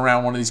wife went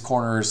around one of these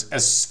corners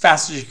as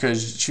fast as she could.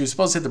 She was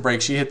supposed to hit the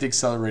brake. She hit the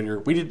accelerator.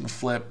 We didn't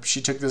flip. She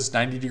took this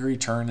 90-degree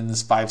turn in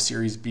this 5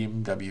 Series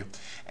BMW.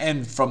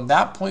 And from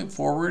that point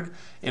forward,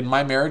 in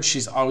my marriage,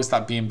 she's always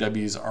thought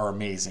BMWs are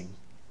amazing.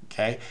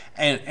 Okay?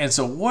 And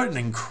so what an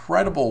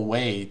incredible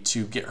way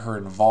to get her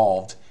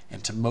involved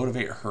and to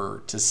motivate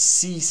her to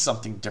see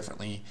something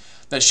differently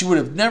that she would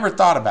have never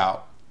thought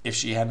about if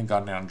she hadn't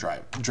gone down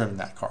and driven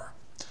that car.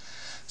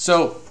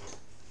 So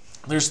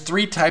there's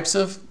 3 types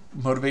of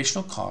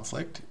motivational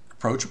conflict.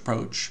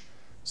 Approach.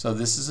 So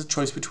this is a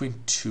choice between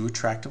 2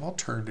 attractive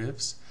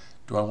alternatives.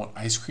 Do I want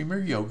ice cream or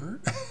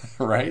yogurt?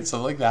 Right?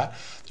 So like that.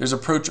 There's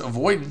approach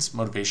avoidance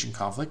motivation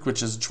conflict,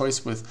 which is a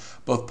choice with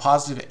both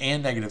positive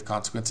and negative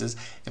consequences.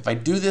 If I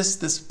do this,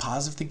 this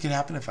positive thing can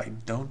happen. If I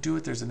don't do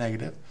it, there's a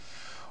negative.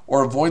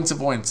 Or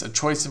avoidance, a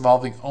choice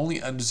involving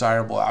only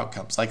undesirable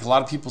outcomes. Like a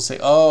lot of people say,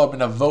 oh, I'm going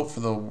to vote for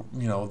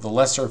the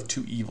lesser of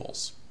 2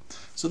 evils.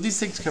 So these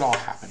things can all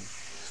happen.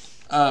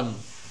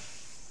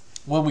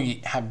 When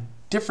we have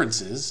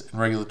differences in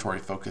regulatory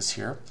focus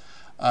here,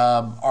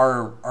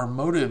 our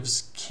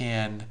motives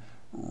can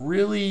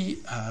really,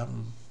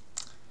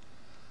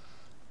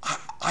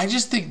 I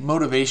just think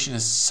motivation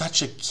is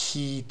such a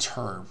key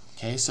term.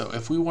 Okay, so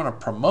if we want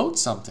to promote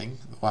something,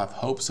 we'll have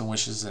hopes and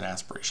wishes and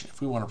aspiration.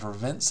 If we want to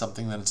prevent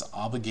something, then it's an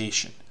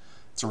obligation.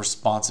 It's a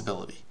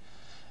responsibility.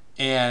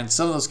 And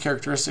some of those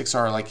characteristics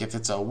are like if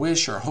it's a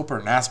wish or a hope or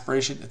an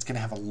aspiration, it's going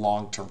to have a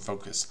long-term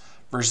focus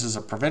versus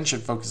a prevention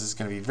focus is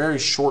going to be very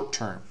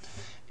short-term.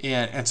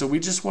 And so we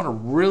just want to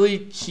really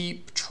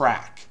keep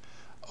track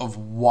of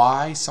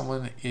why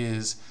someone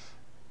is,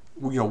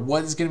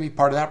 what is going to be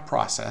part of that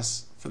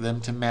process for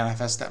them to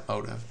manifest that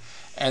motive,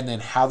 and then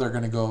how they're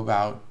going to go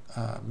about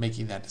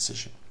making that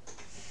decision.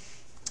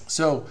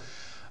 So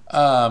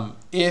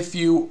if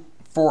you,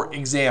 for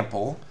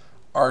example,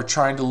 are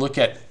trying to look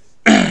at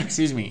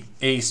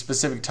a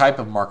specific type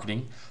of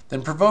marketing,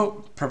 then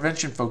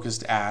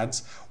prevention-focused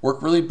ads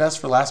work really best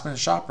for last-minute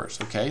shoppers.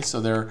 Okay,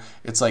 so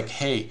it's like,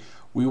 hey,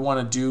 we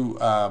want to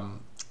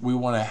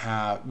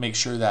make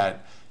sure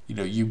that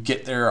you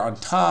get there on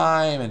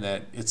time and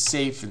that it's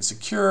safe and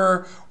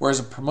secure.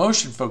 Whereas a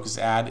promotion-focused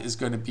ad is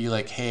going to be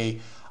like,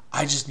 hey,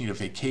 I just need a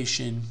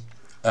vacation.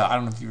 I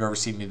don't know if you've ever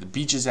seen any of the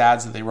beaches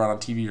ads that they run on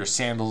TV, or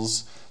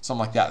sandals, something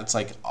like that. It's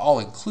like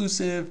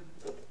all-inclusive.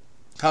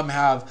 Come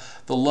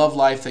have the love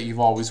life that you've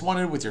always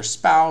wanted with your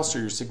spouse or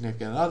your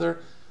significant other.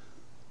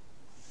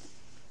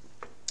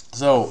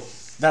 So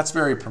that's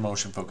very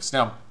promotion-focused.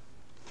 Now,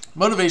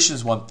 motivation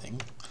is one thing.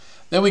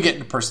 Then we get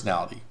into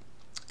personality.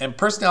 And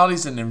personality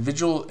is an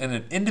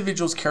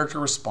individual's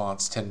character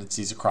response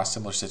tendencies across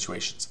similar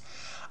situations.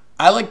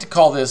 I like to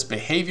call this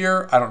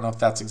behavior. I don't know if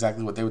that's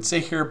exactly what they would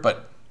say here,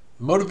 but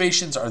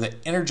motivations are the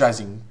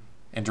energizing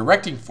and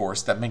directing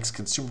force that makes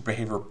consumer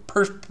behavior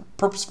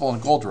purposeful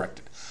and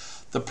goal-directed.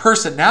 The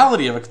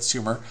personality of a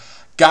consumer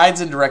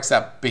guides and directs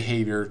that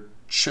behavior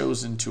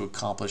chosen to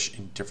accomplish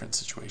in different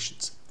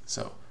situations.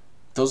 So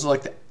those are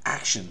like the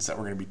actions that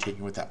we're going to be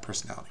taking with that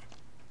personality.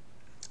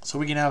 So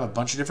we can have a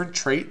bunch of different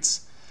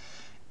traits,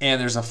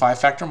 and there's a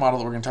 5-factor model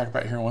that we're going to talk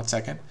about here in 1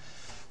 second.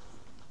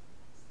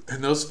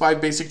 And those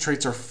 5 basic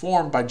traits are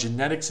formed by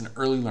genetics and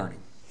early learning.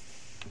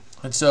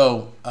 And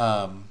so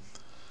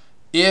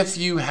if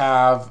you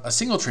have a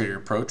single trait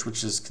approach,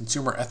 which is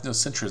consumer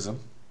ethnocentrism,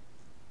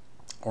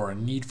 or a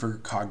need for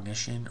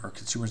cognition, or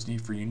consumers'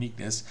 need for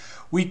uniqueness,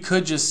 we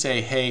could just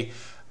say, hey,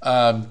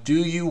 do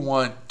you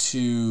want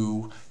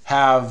to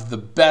have the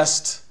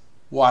best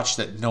watch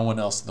that no one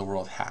else in the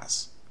world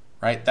has,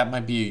 right? That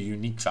might be a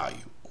unique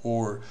value.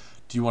 Or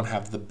do you want to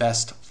have the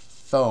best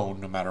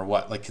phone no matter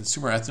what? Like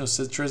consumer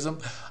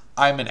ethnocentrism,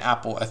 I'm an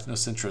Apple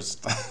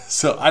ethnocentrist,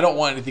 so I don't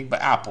want anything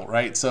but Apple,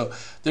 right? So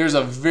there's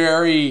a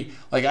very,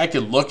 I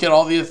could look at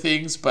all the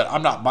things, but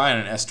I'm not buying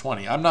an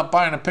S20. I'm not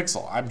buying a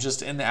Pixel. I'm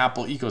just in the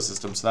Apple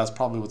ecosystem, so that's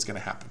probably what's going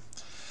to happen.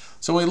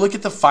 So when we look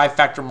at the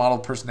 5-factor model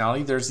of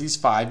personality, there's these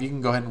 5. You can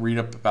go ahead and read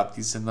up about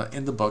these in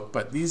the book,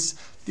 but these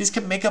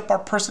can make up our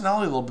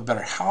personality a little bit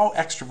better. How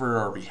extrovert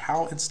are we?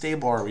 How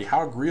unstable are we?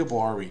 How agreeable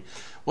are we?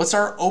 What's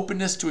our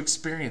openness to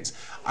experience?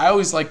 I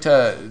always like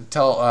to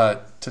tell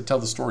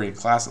the story in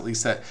class, at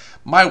least, that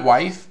my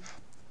wife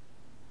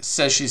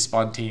says she's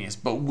spontaneous,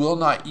 but will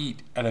not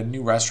eat at a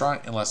new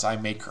restaurant unless I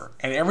make her.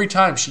 And every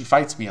time she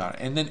fights me on it.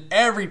 And then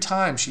every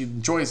time she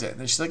enjoys it. And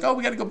then she's like, oh,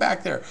 we got to go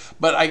back there.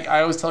 But I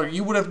always tell her,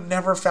 you would have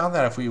never found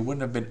that if we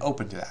wouldn't have been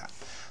open to that.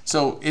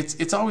 So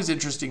it's always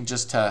interesting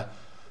just to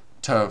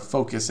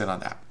focus in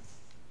on that.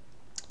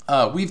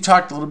 We've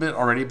talked a little bit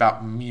already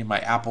about me and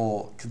my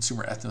Apple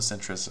consumer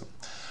ethnocentrism.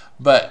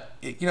 But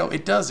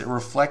it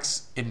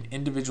reflects an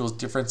individual's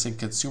difference in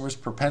consumers'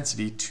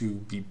 propensity to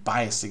be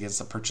biased against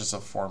the purchase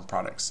of foreign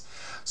products.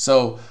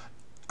 So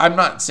I'm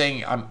not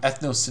saying I'm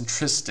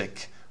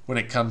ethnocentristic when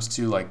it comes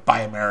to buy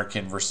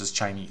American versus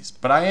Chinese,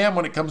 but I am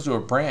when it comes to a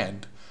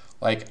brand.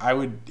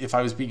 If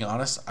I was being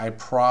honest, I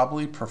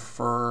probably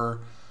prefer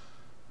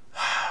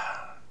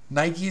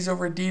Nikes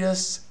over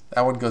Adidas.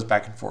 That one goes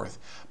back and forth.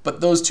 But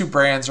those 2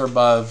 brands are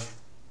above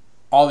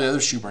all the other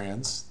shoe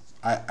brands.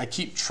 I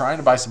keep trying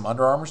to buy some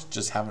Under Armours,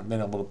 just haven't been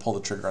able to pull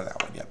the trigger on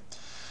that one yet.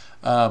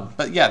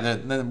 But yeah,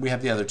 then we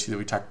have the other 2 that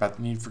we talked about,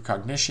 the need for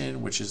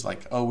cognition, which is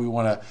we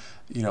want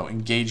to,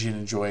 engage and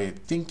enjoy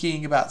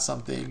thinking about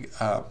something.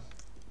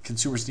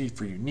 Consumers' need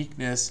for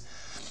uniqueness.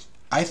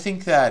 I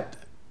think that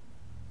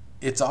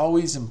it's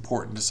always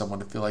important to someone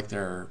to feel like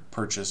their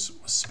purchase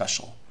was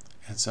special.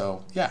 And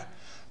so, yeah,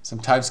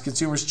 sometimes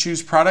consumers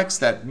choose products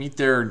that meet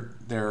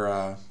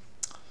their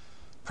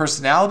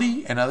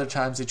personality, and other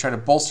times they try to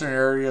bolster an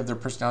area of their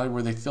personality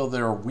where they feel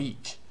they're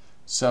weak.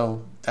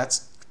 So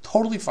that's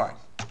totally fine.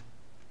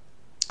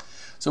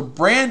 So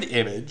brand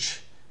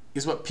image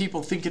is what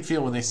people think and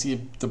feel when they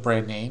see the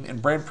brand name,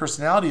 and brand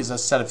personality is a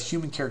set of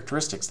human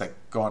characteristics that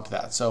go onto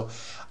that. So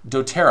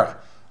doTERRA,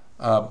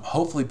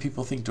 hopefully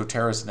people think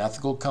doTERRA is an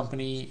ethical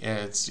company.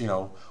 It's,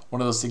 one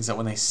of those things that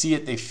when they see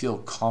it, they feel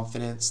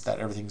confidence that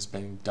everything's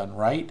being done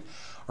right.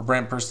 Our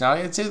brand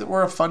personality, I'd say that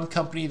we're a fun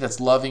company that's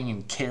loving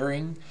and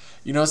caring.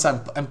 You notice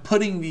I'm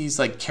putting these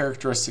like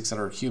characteristics that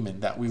are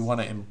human, that we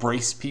want to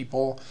embrace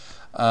people.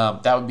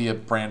 That would be a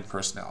brand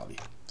personality.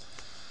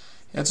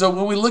 And so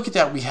when we look at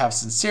that, we have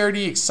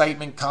sincerity,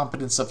 excitement,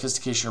 competence,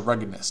 sophistication, or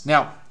ruggedness.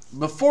 Now,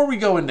 before we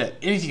go into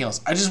anything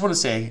else, I just want to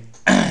say,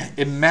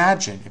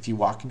 imagine if you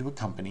walk into a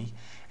company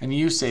and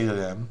you say to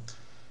them,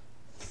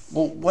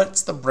 well,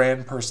 what's the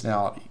brand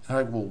personality? And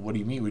they're like, well, what do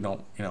you mean? We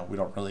don't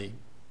really,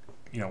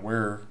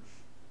 we're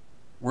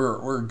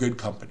a good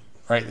company,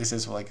 right? They say,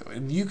 so like,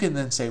 and you can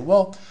then say,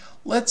 well,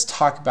 let's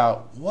talk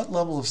about what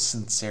level of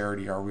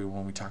sincerity are we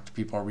when we talk to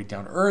people? Are we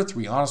down to earth? Are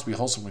we honest? Are we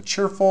wholesome? Are we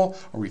cheerful?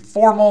 Are we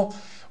formal?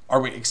 Are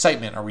we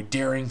excitement? Are we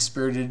daring,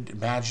 spirited,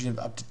 imaginative,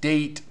 up to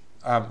date?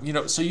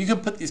 So you can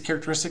put these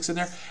characteristics in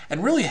there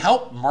and really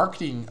help a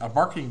marketing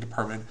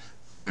department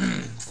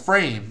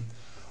frame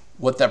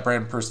what that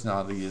brand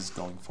personality is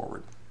going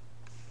forward.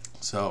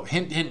 So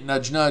hint, hint,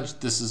 nudge, nudge.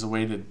 This is a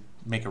way to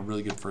make a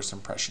really good first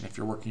impression if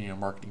you're working in a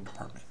marketing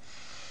department.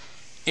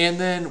 And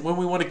then when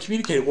we want to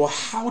communicate it, well,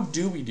 how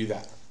do we do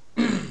that?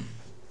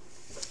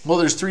 Well,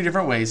 there's 3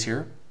 different ways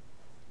here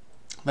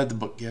that the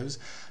book gives.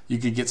 You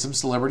could get some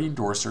celebrity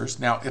endorsers.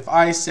 Now, if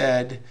I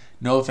said,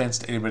 no offense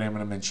to anybody I'm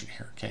going to mention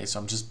here, okay, so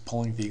I'm just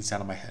pulling things out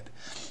of my head.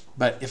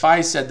 But if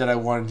I said that I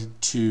wanted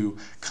to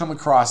come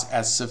across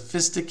as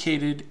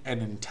sophisticated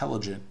and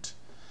intelligent,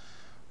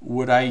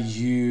 would I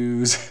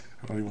use,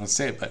 I don't even want to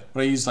say it, but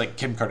would I use like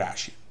Kim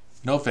Kardashian?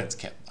 No offense,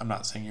 Kim. I'm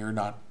not saying you're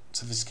not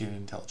sophisticated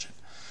and intelligent.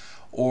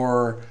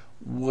 Or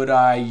would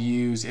I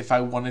use, if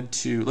I wanted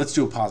to, let's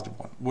do a positive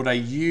one. Would I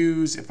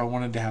use, if I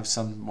wanted to have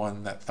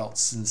someone that felt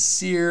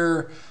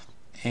sincere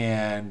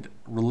and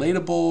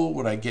relatable,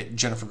 would I get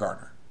Jennifer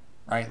Garner,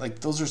 right? Like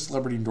those are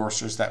celebrity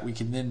endorsers that we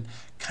can then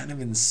kind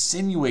of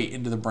insinuate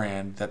into the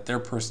brand that their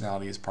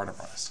personality is part of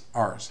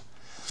ours.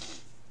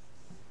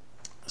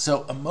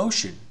 So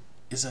emotion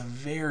is a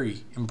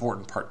very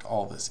important part to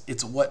all of this.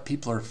 It's what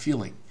people are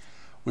feeling,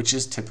 which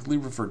is typically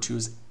referred to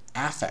as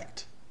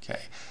affect.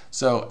 Okay,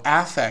 so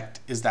affect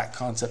is that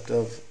concept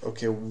of,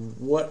 okay,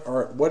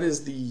 what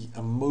is the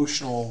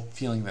emotional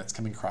feeling that's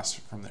coming across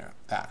from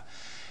that?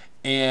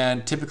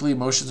 And typically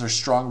emotions are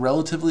strong,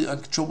 relatively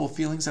uncontrollable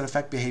feelings that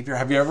affect behavior.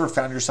 Have you ever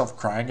found yourself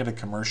crying at a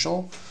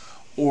commercial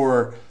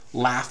or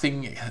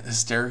laughing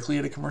hysterically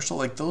at a commercial?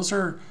 Like those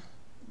are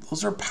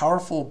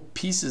powerful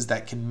pieces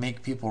that can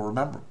make people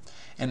remember.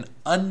 And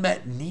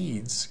unmet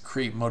needs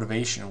create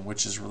motivation,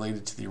 which is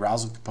related to the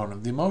arousal component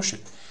of the emotion.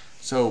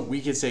 So we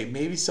could say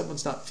maybe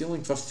someone's not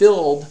feeling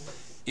fulfilled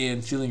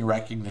in feeling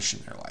recognition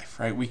in their life,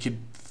 right? We could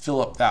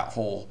fill up that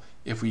hole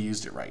if we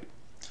used it right.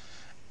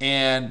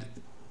 And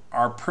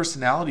our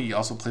personality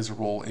also plays a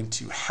role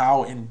into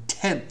how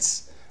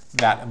intense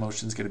that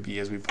emotion is going to be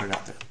as we put it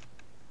out there.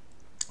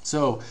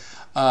 So,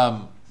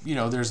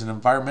 there's an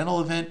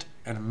environmental event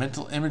and a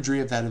mental imagery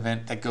of that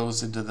event that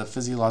goes into the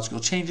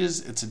physiological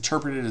changes. It's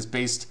interpreted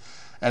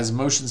as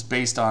emotions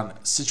based on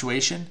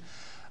situation.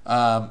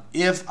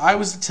 If I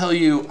was to tell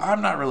you,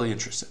 I'm not really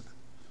interested.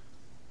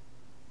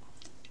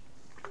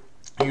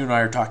 You and I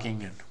are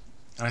talking, and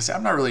I say,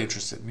 I'm not really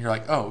interested. And you're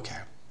like, oh, okay.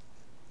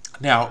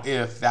 Now,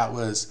 if that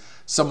was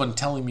someone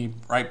telling me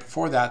right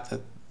before that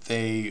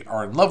they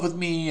are in love with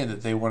me and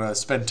that they want to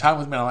spend time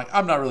with me, I'm like,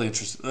 I'm not really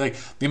interested. Like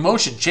the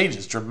emotion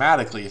changes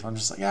dramatically if I'm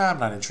just like, yeah, I'm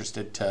not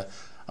interested to,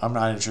 I'm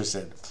not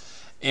interested.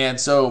 And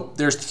so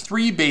there's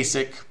 3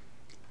 basic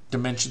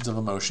dimensions of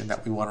emotion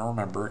that we want to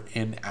remember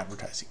in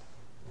advertising.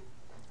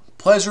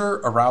 Pleasure,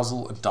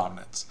 arousal, and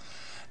dominance.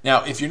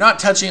 Now, if you're not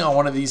touching on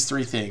one of these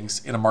 3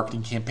 things in a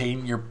marketing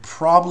campaign, you're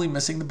probably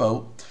missing the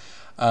boat.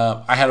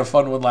 I had a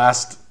fun one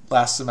last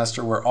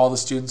semester where all the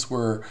students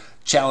were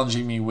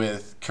challenging me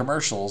with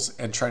commercials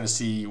and trying to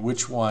see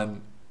which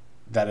one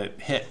that it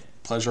hit,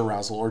 pleasure,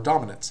 arousal, or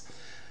dominance.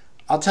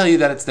 I'll tell you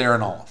that it's there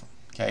in all of them.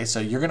 Okay, so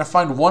you're going to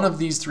find one of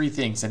these 3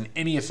 things in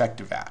any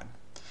effective ad.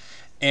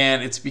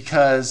 And it's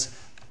because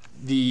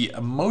the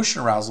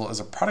emotion arousal as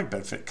a product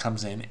benefit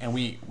comes in, and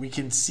we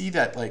can see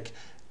that like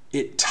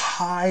it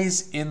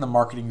ties in the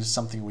marketing to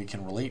something we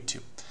can relate to.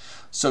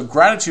 So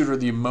gratitude, or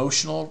the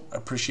emotional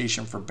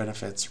appreciation for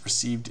benefits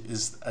received,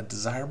 is a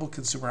desirable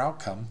consumer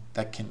outcome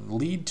that can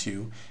lead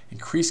to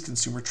increased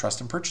consumer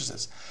trust in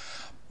purchases.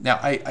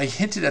 Now, I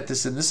hinted at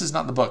this, and this is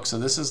not in the book, so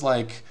this is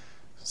like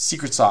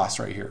secret sauce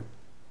right here.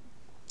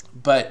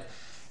 But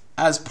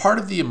as part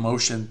of the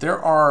emotion,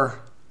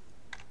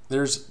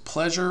 there's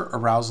pleasure,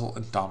 arousal,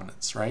 and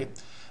dominance, right?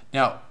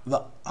 Now,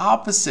 the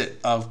opposite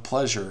of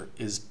pleasure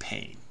is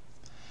pain.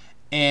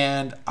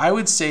 And I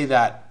would say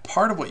that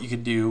part of what you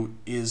can do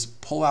is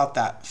pull out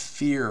that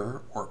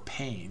fear or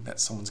pain that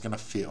someone's going to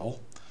feel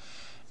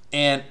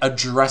and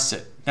address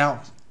it.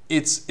 Now,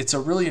 it's a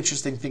really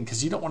interesting thing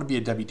because you don't want to be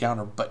a Debbie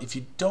Downer, but if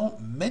you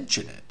don't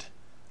mention it,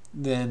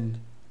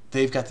 then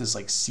they've got this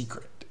like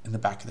secret in the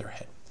back of their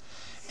head.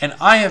 And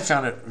I have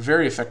found it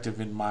very effective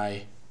in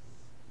my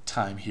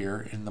time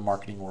here in the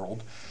marketing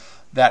world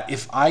that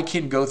if I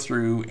can go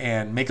through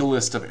and make a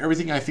list of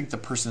everything I think the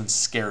person's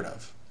scared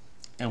of,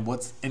 and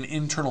what's an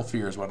internal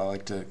fear is what I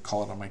like to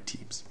call it on my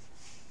teams.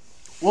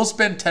 We'll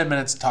spend 10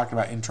 minutes talking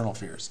about internal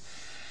fears.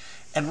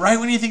 And right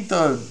when you think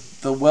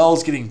the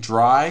well's getting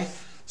dry,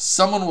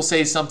 someone will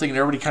say something and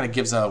everybody kind of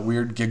gives a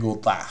weird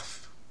giggled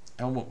laugh.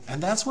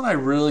 And that's when I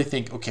really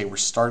think, okay, we're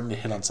starting to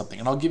hit on something.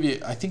 And I'll give you,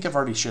 I think I've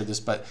already shared this,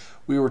 but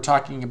we were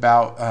talking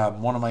about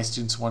one of my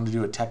students wanted to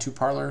do a tattoo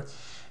parlor.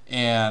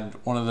 And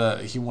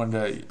he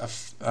wanted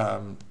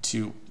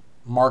to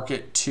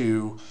market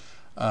to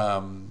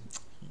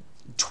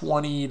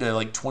 20 to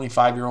like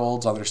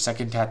 25-year-olds on their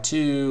second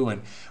tattoo,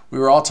 and we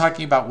were all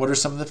talking about what are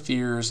some of the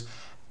fears.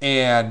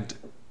 And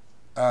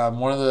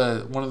one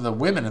of the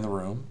women in the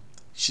room,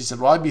 she said,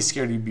 "Well, I'd be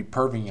scared you'd be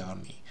perving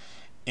on me."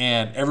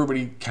 And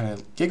everybody kind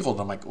of giggled.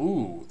 I'm like,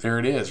 "Ooh, there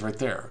it is, right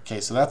there."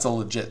 Okay, so that's a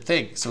legit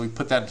thing. So we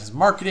put that in his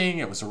marketing.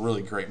 It was a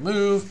really great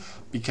move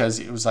because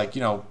it was like,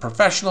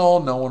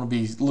 professional. No one will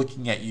be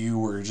looking at you.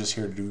 We're just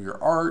here to do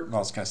your art and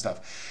all this kind of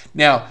stuff.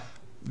 Now,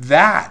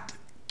 that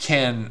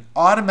can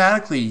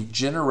automatically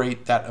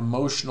generate that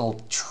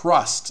emotional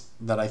trust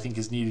that I think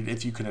is needed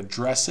if you can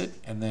address it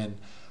and then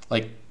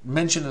like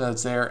mention that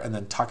it's there and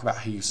then talk about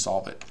how you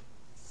solve it.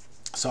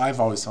 So I've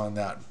always found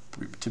that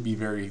to be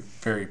very,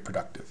 very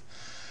productive.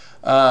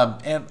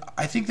 And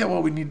I think that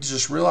what we need to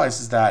just realize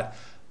is that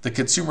the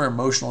consumer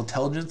emotional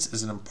intelligence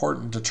is an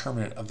important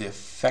determinant of the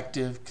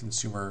effective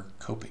consumer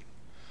coping.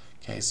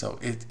 Okay, so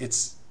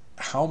it's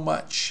how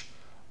much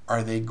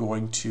are they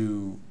going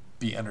to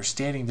be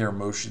understanding their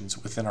emotions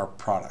within our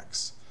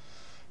products,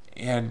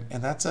 and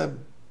that's a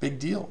big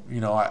deal.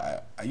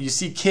 You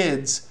see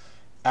kids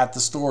at the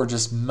store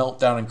just melt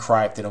down and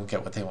cry if they don't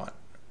get what they want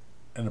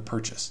in a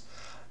purchase.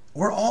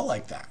 We're all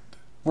like that.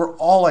 We're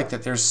all like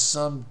that. There's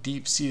some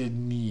deep-seated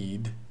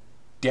need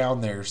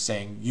down there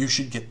saying you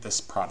should get this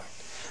product,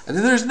 and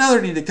then there's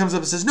another need that comes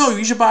up and says, no,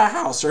 you should buy a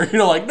house, or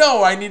like,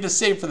 no, I need to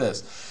save for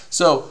this.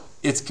 So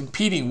it's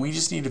competing. We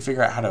just need to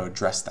figure out how to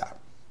address that.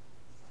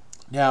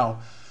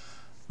 Now,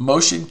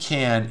 motion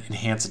can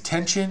enhance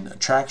attention,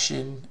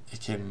 attraction.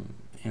 It can,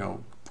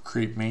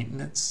 create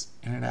maintenance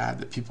in an ad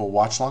that people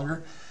watch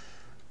longer.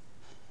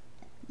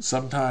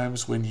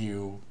 Sometimes when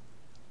you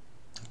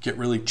get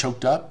really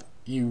choked up,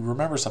 you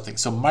remember something.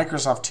 So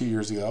Microsoft 2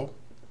 years ago,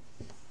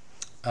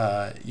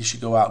 you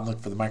should go out and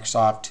look for the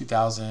Microsoft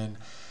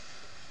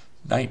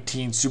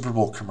 2019 Super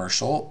Bowl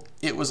commercial.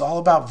 It was all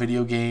about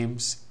video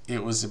games.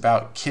 It was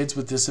about kids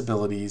with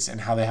disabilities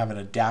and how they have an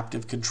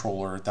adaptive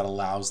controller that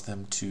allows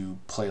them to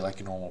play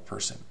like a normal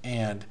person.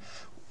 And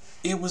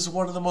it was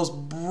one of the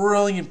most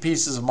brilliant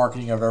pieces of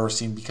marketing I've ever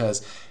seen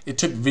because it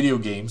took video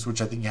games, which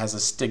I think has a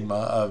stigma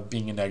of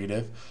being a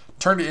negative,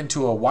 turned it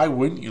into a why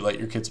wouldn't you let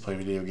your kids play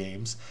video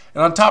games?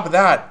 And on top of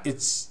that,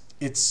 it's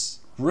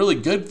really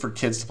good for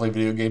kids to play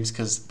video games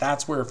because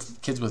that's where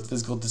kids with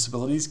physical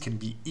disabilities can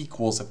be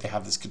equals if they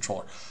have this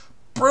controller.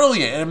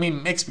 Brilliant. And it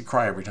makes me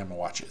cry every time I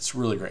watch it. It's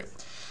really great.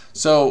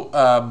 So,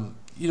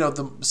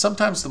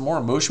 sometimes the more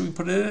emotion we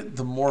put in it,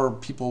 the more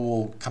people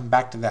will come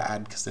back to that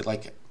ad because they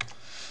like it.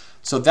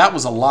 So that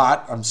was a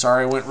lot. I'm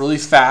sorry I went really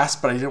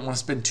fast, but I didn't want to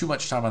spend too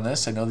much time on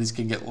this. I know these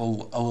can get a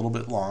little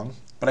bit long,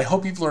 but I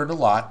hope you've learned a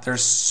lot.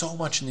 There's so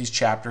much in these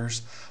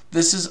chapters.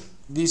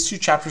 These 2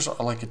 chapters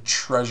are like a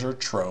treasure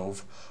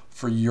trove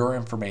for your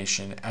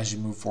information as you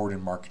move forward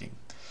in marketing.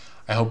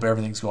 I hope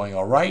everything's going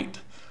all right.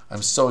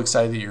 I'm so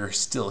excited that you're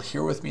still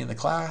here with me in the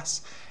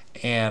class.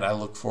 And I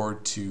look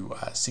forward to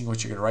seeing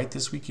what you're going to write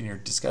this week in your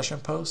discussion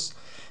posts.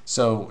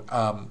 So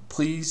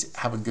please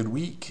have a good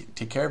week.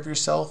 Take care of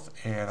yourself,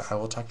 and I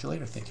will talk to you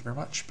later. Thank you very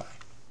much. Bye.